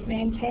state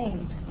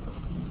maintained.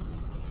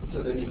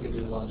 So then you can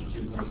do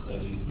longitudinal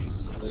studies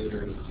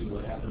later to see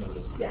what happened with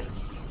it. Yes.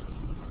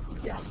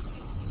 Yes.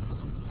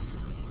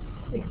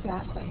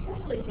 Exactly.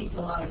 It really takes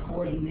a lot of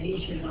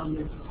coordination on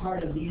the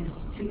part of the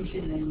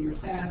institution and your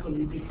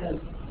faculty, because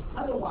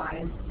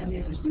otherwise, I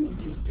mean, if a student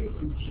just picks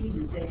and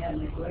chooses, they have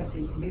an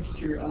eclectic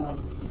mixture of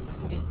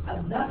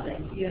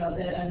nothing, you know,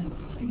 that a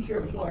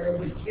future employer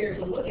would care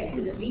to look at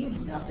because it means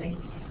nothing.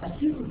 A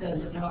student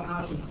doesn't know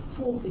how to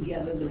pull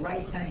together the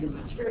right kind of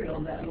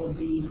material that will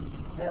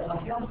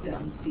help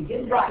them to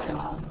get a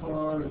job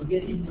or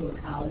get into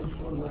a college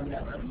or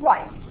whatever.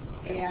 Right.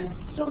 And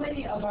so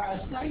many of our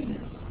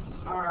assignments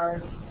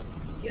are,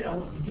 you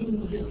know,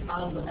 do this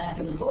out of the back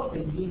of the book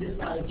and do this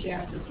out of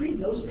chapter 3.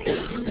 Those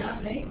things do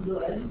not make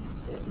good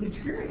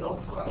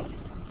material for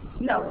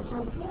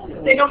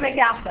portfolio. They don't make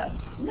assets.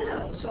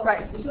 No. So,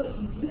 right. So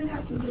you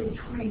have to really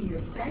train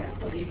your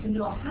faculty to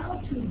know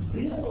how to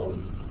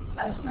build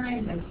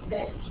assignments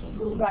that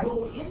will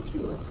go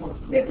into a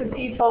portfolio. This is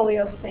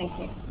ePortfolio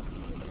thinking,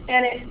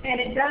 and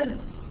it does.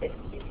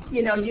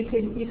 You know, you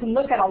can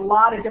look at a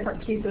lot of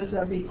different pieces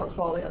of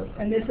ePortfolios,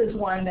 and this is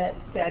one that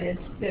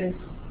is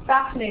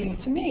fascinating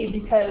to me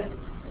because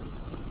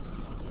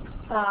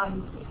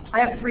I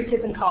have 3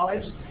 kids in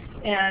college,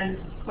 and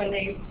when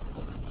they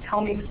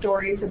tell me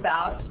stories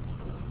about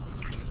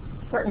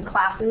certain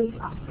classes,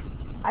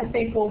 I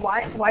think, well,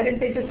 why didn't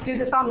they just do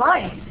this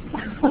online?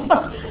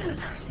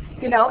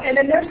 You know, and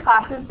then there's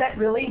classes that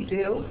really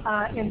do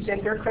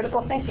engender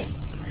critical thinking.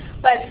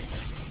 But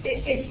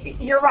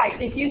you're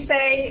right. If you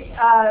say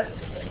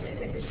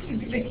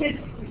the kids,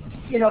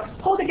 you know,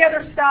 pull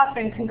together stuff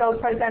and can go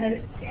present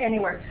it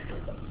anywhere,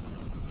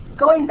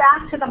 going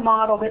back to the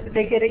model that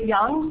they get it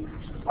young,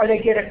 or they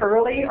get it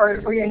early,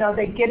 or you know,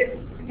 they get it,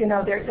 you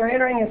know, they're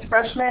entering as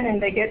freshmen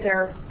and they get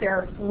their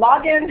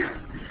login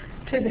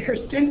to their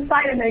student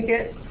site and they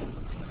get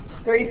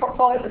their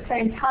ePortfolio at the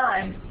same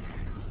time,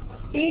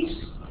 each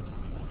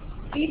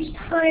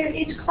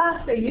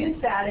class they use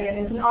that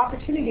in is an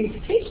opportunity to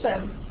teach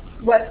them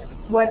what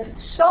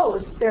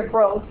shows their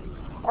growth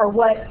or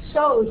what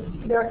shows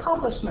their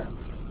accomplishments.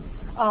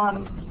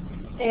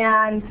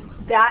 And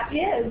that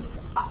is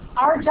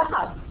our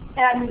job.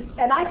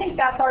 And I think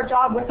that's our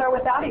job with or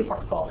without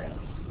ePortfolio.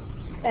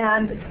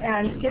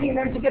 And getting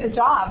them to get a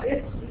job.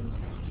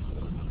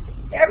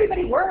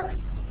 Everybody works.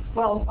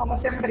 Well,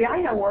 almost everybody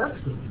I know works.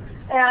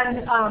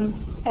 And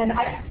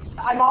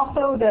I'm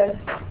also the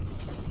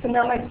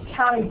Sonoma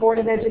County Board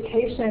of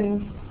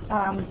Education.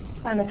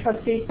 I'm a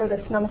trustee for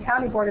the Sonoma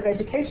County Board of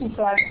Education,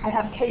 so I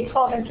have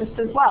K-12 interest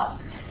as well.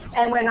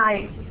 And when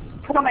I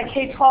put on my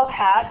K-12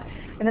 hat,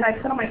 and then I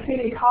put on my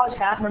community college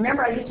hat, and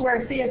remember I used to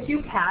wear a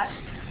CSU hat,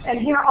 and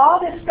hear all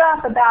this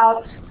stuff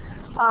about,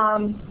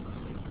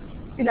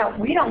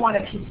 we don't want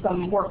to teach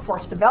them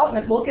workforce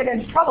development. We'll get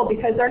into trouble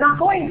because they're not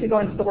going to go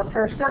into the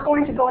workforce. They're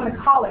going to go into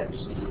college.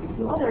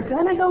 Well, they're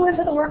going to go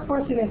into the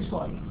workforce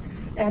eventually.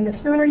 And the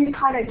sooner you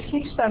kind of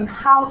teach them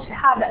how to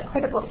have that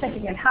critical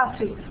thinking and how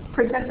to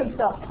present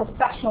themselves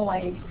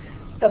professionally,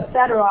 the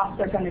better off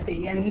they're going to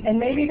be. And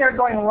maybe they're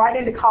going right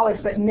into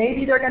college, but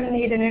maybe they're going to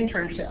need an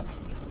internship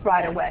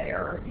right away,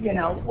 or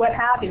what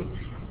have you.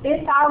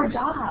 It's our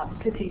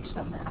job to teach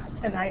them that,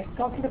 and I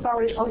don't think it's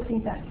always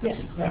think that. Yes.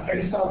 I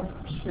just have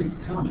just a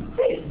comment,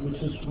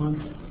 which is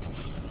one.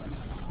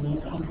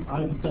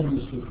 I've done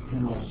this with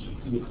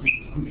with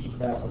groups of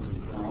faculty,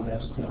 and I'll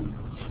ask them,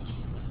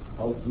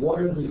 what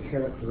are the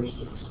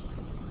characteristics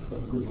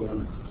of a good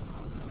learner?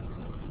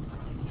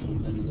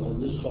 And they'll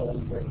list all the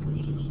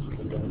characteristics of a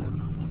good learner.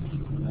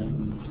 And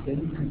then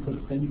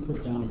you put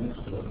down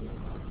next to it,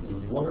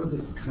 what are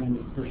the kind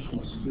of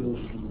personal skills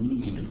you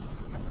need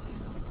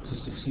to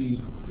succeed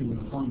in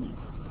employment?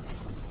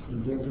 And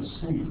they're the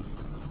same.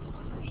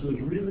 So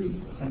there's really,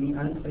 I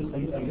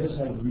guess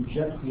I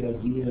reject the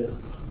idea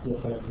that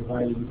by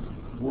providing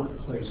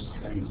workplace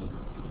kinds of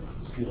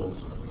skills,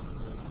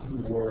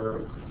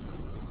 where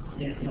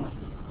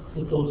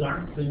that those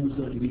aren't things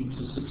that lead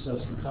to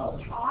success in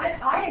college.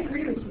 I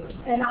agree with you,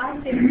 and I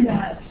think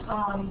that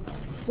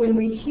when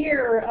we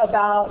hear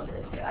about,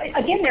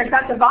 again, there's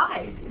that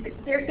divide.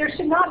 There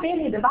should not be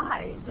any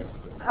divide.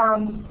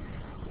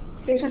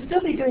 They should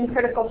still be doing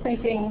critical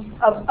thinking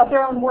of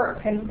their own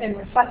work and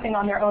reflecting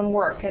on their own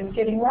work and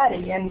getting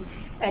ready and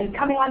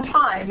coming on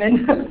time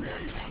and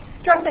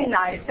dressing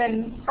nice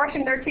and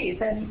brushing their teeth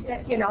and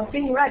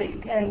being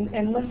ready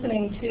and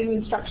listening to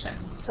instruction.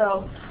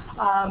 So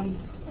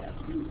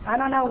I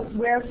don't know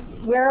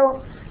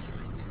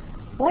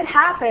what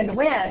happened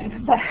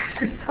when, but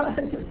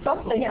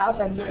something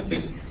happened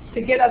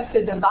to get us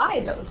to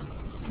divide those.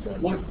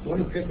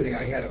 One epiphany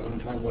I had at one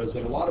time was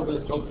that a lot of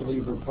us don't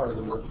believe we're part of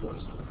the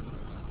workforce.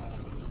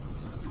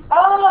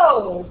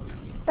 Oh,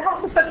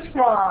 that's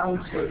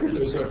strong.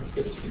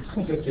 It's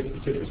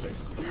interesting.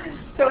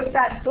 So it's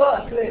that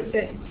book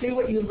that do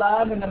what you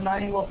love and the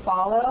money will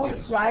follow,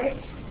 yes. Right?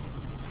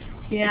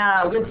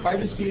 Yeah. Are there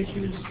privacy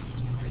issues?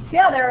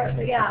 Yeah,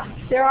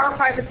 there are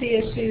privacy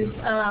issues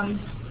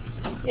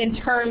in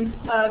terms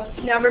of,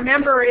 now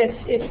remember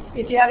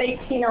if you have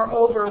 18 or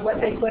over, what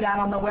they put out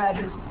on the web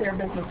is their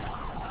business.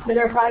 But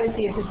there are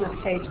privacy issues with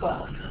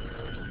K-12,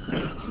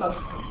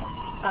 mostly.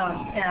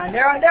 And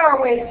there are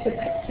ways to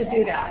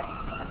do that.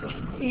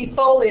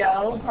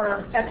 ePortfolio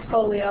or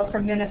ePortfolio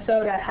from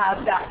Minnesota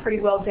has that pretty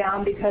well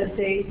down because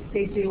they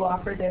do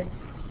offer this.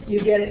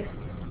 You get it,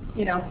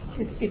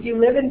 if you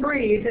live and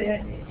breathe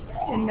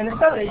in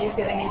Minnesota, you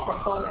get an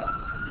ePortfolio.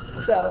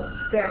 So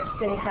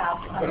they have.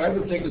 But I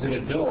would think as an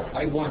adult,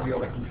 I'd want to be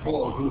able to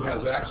control who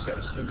has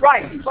access.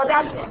 Right. Well,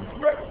 that's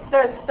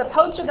the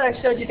poster that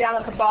I showed you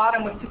down at the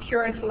bottom was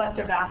secure and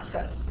selective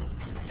access.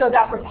 So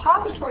that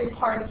repository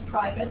part is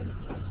private,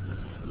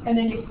 and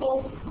then you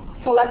pull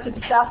selected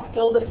stuff,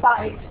 build a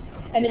site,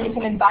 and then you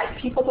can invite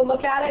people to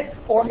look at it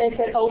or make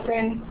it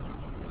open.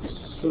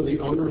 So the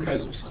owner has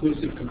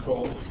exclusive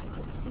control?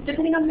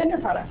 Depending on the vendor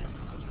product.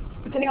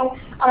 Depending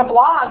on a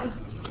blog,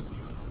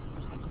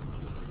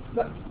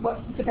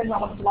 what depends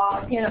on what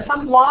blog.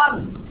 Some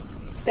blog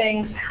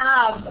things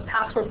have a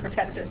password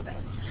protected thing.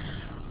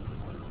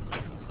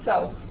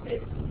 So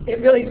it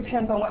really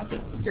depends on what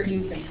you're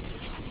using.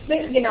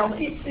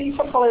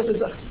 ePortfolios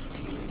is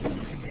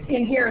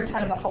in here is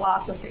kind of a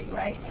philosophy,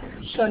 right?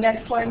 So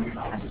next one,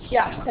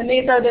 yeah, and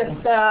these are the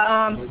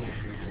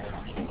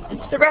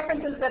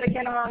references that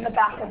again are on the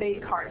back of the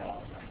card.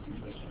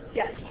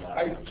 Yes.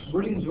 I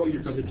really enjoy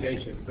your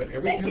presentation, but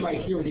every time I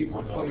hear an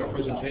ePortfolio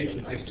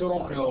presentation, I still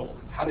don't know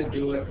how to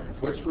do it,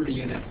 what's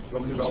really in it,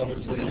 what the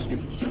relevance is.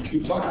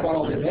 You talked about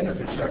all the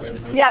benefits of it.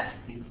 Yes.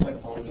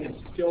 But it's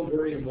still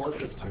very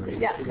amorphous to me.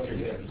 Yes. What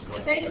it is.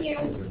 Thank you.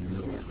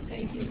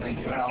 Thank you. Thank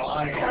you. Well,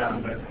 I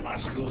am, but my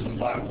school's in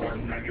Blackboard,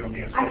 and they're giving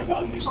me a I phone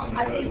about think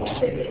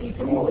using that you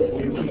can always do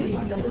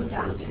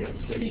that because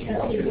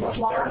it's a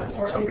blog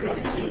or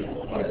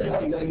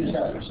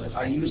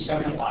I use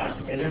 7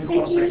 Thank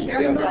you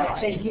very much.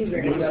 Thank you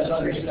very much.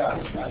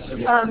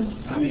 Um,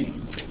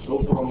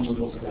 go from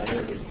Google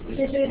Center, Is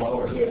it's it,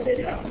 slower. what is it,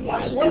 and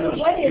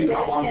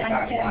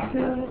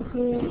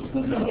who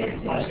gets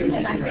it?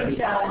 And I think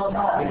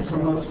It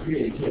promotes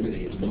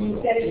creativity.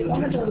 that it's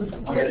one of those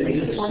But it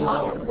is we're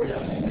slower.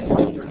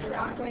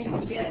 not going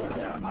to get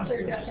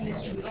other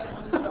definitions.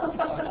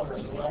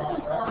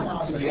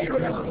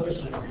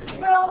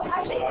 Well, I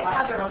think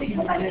other,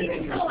 because I think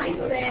it's kind of like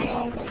saying, I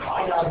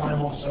got my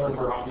own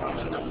server on.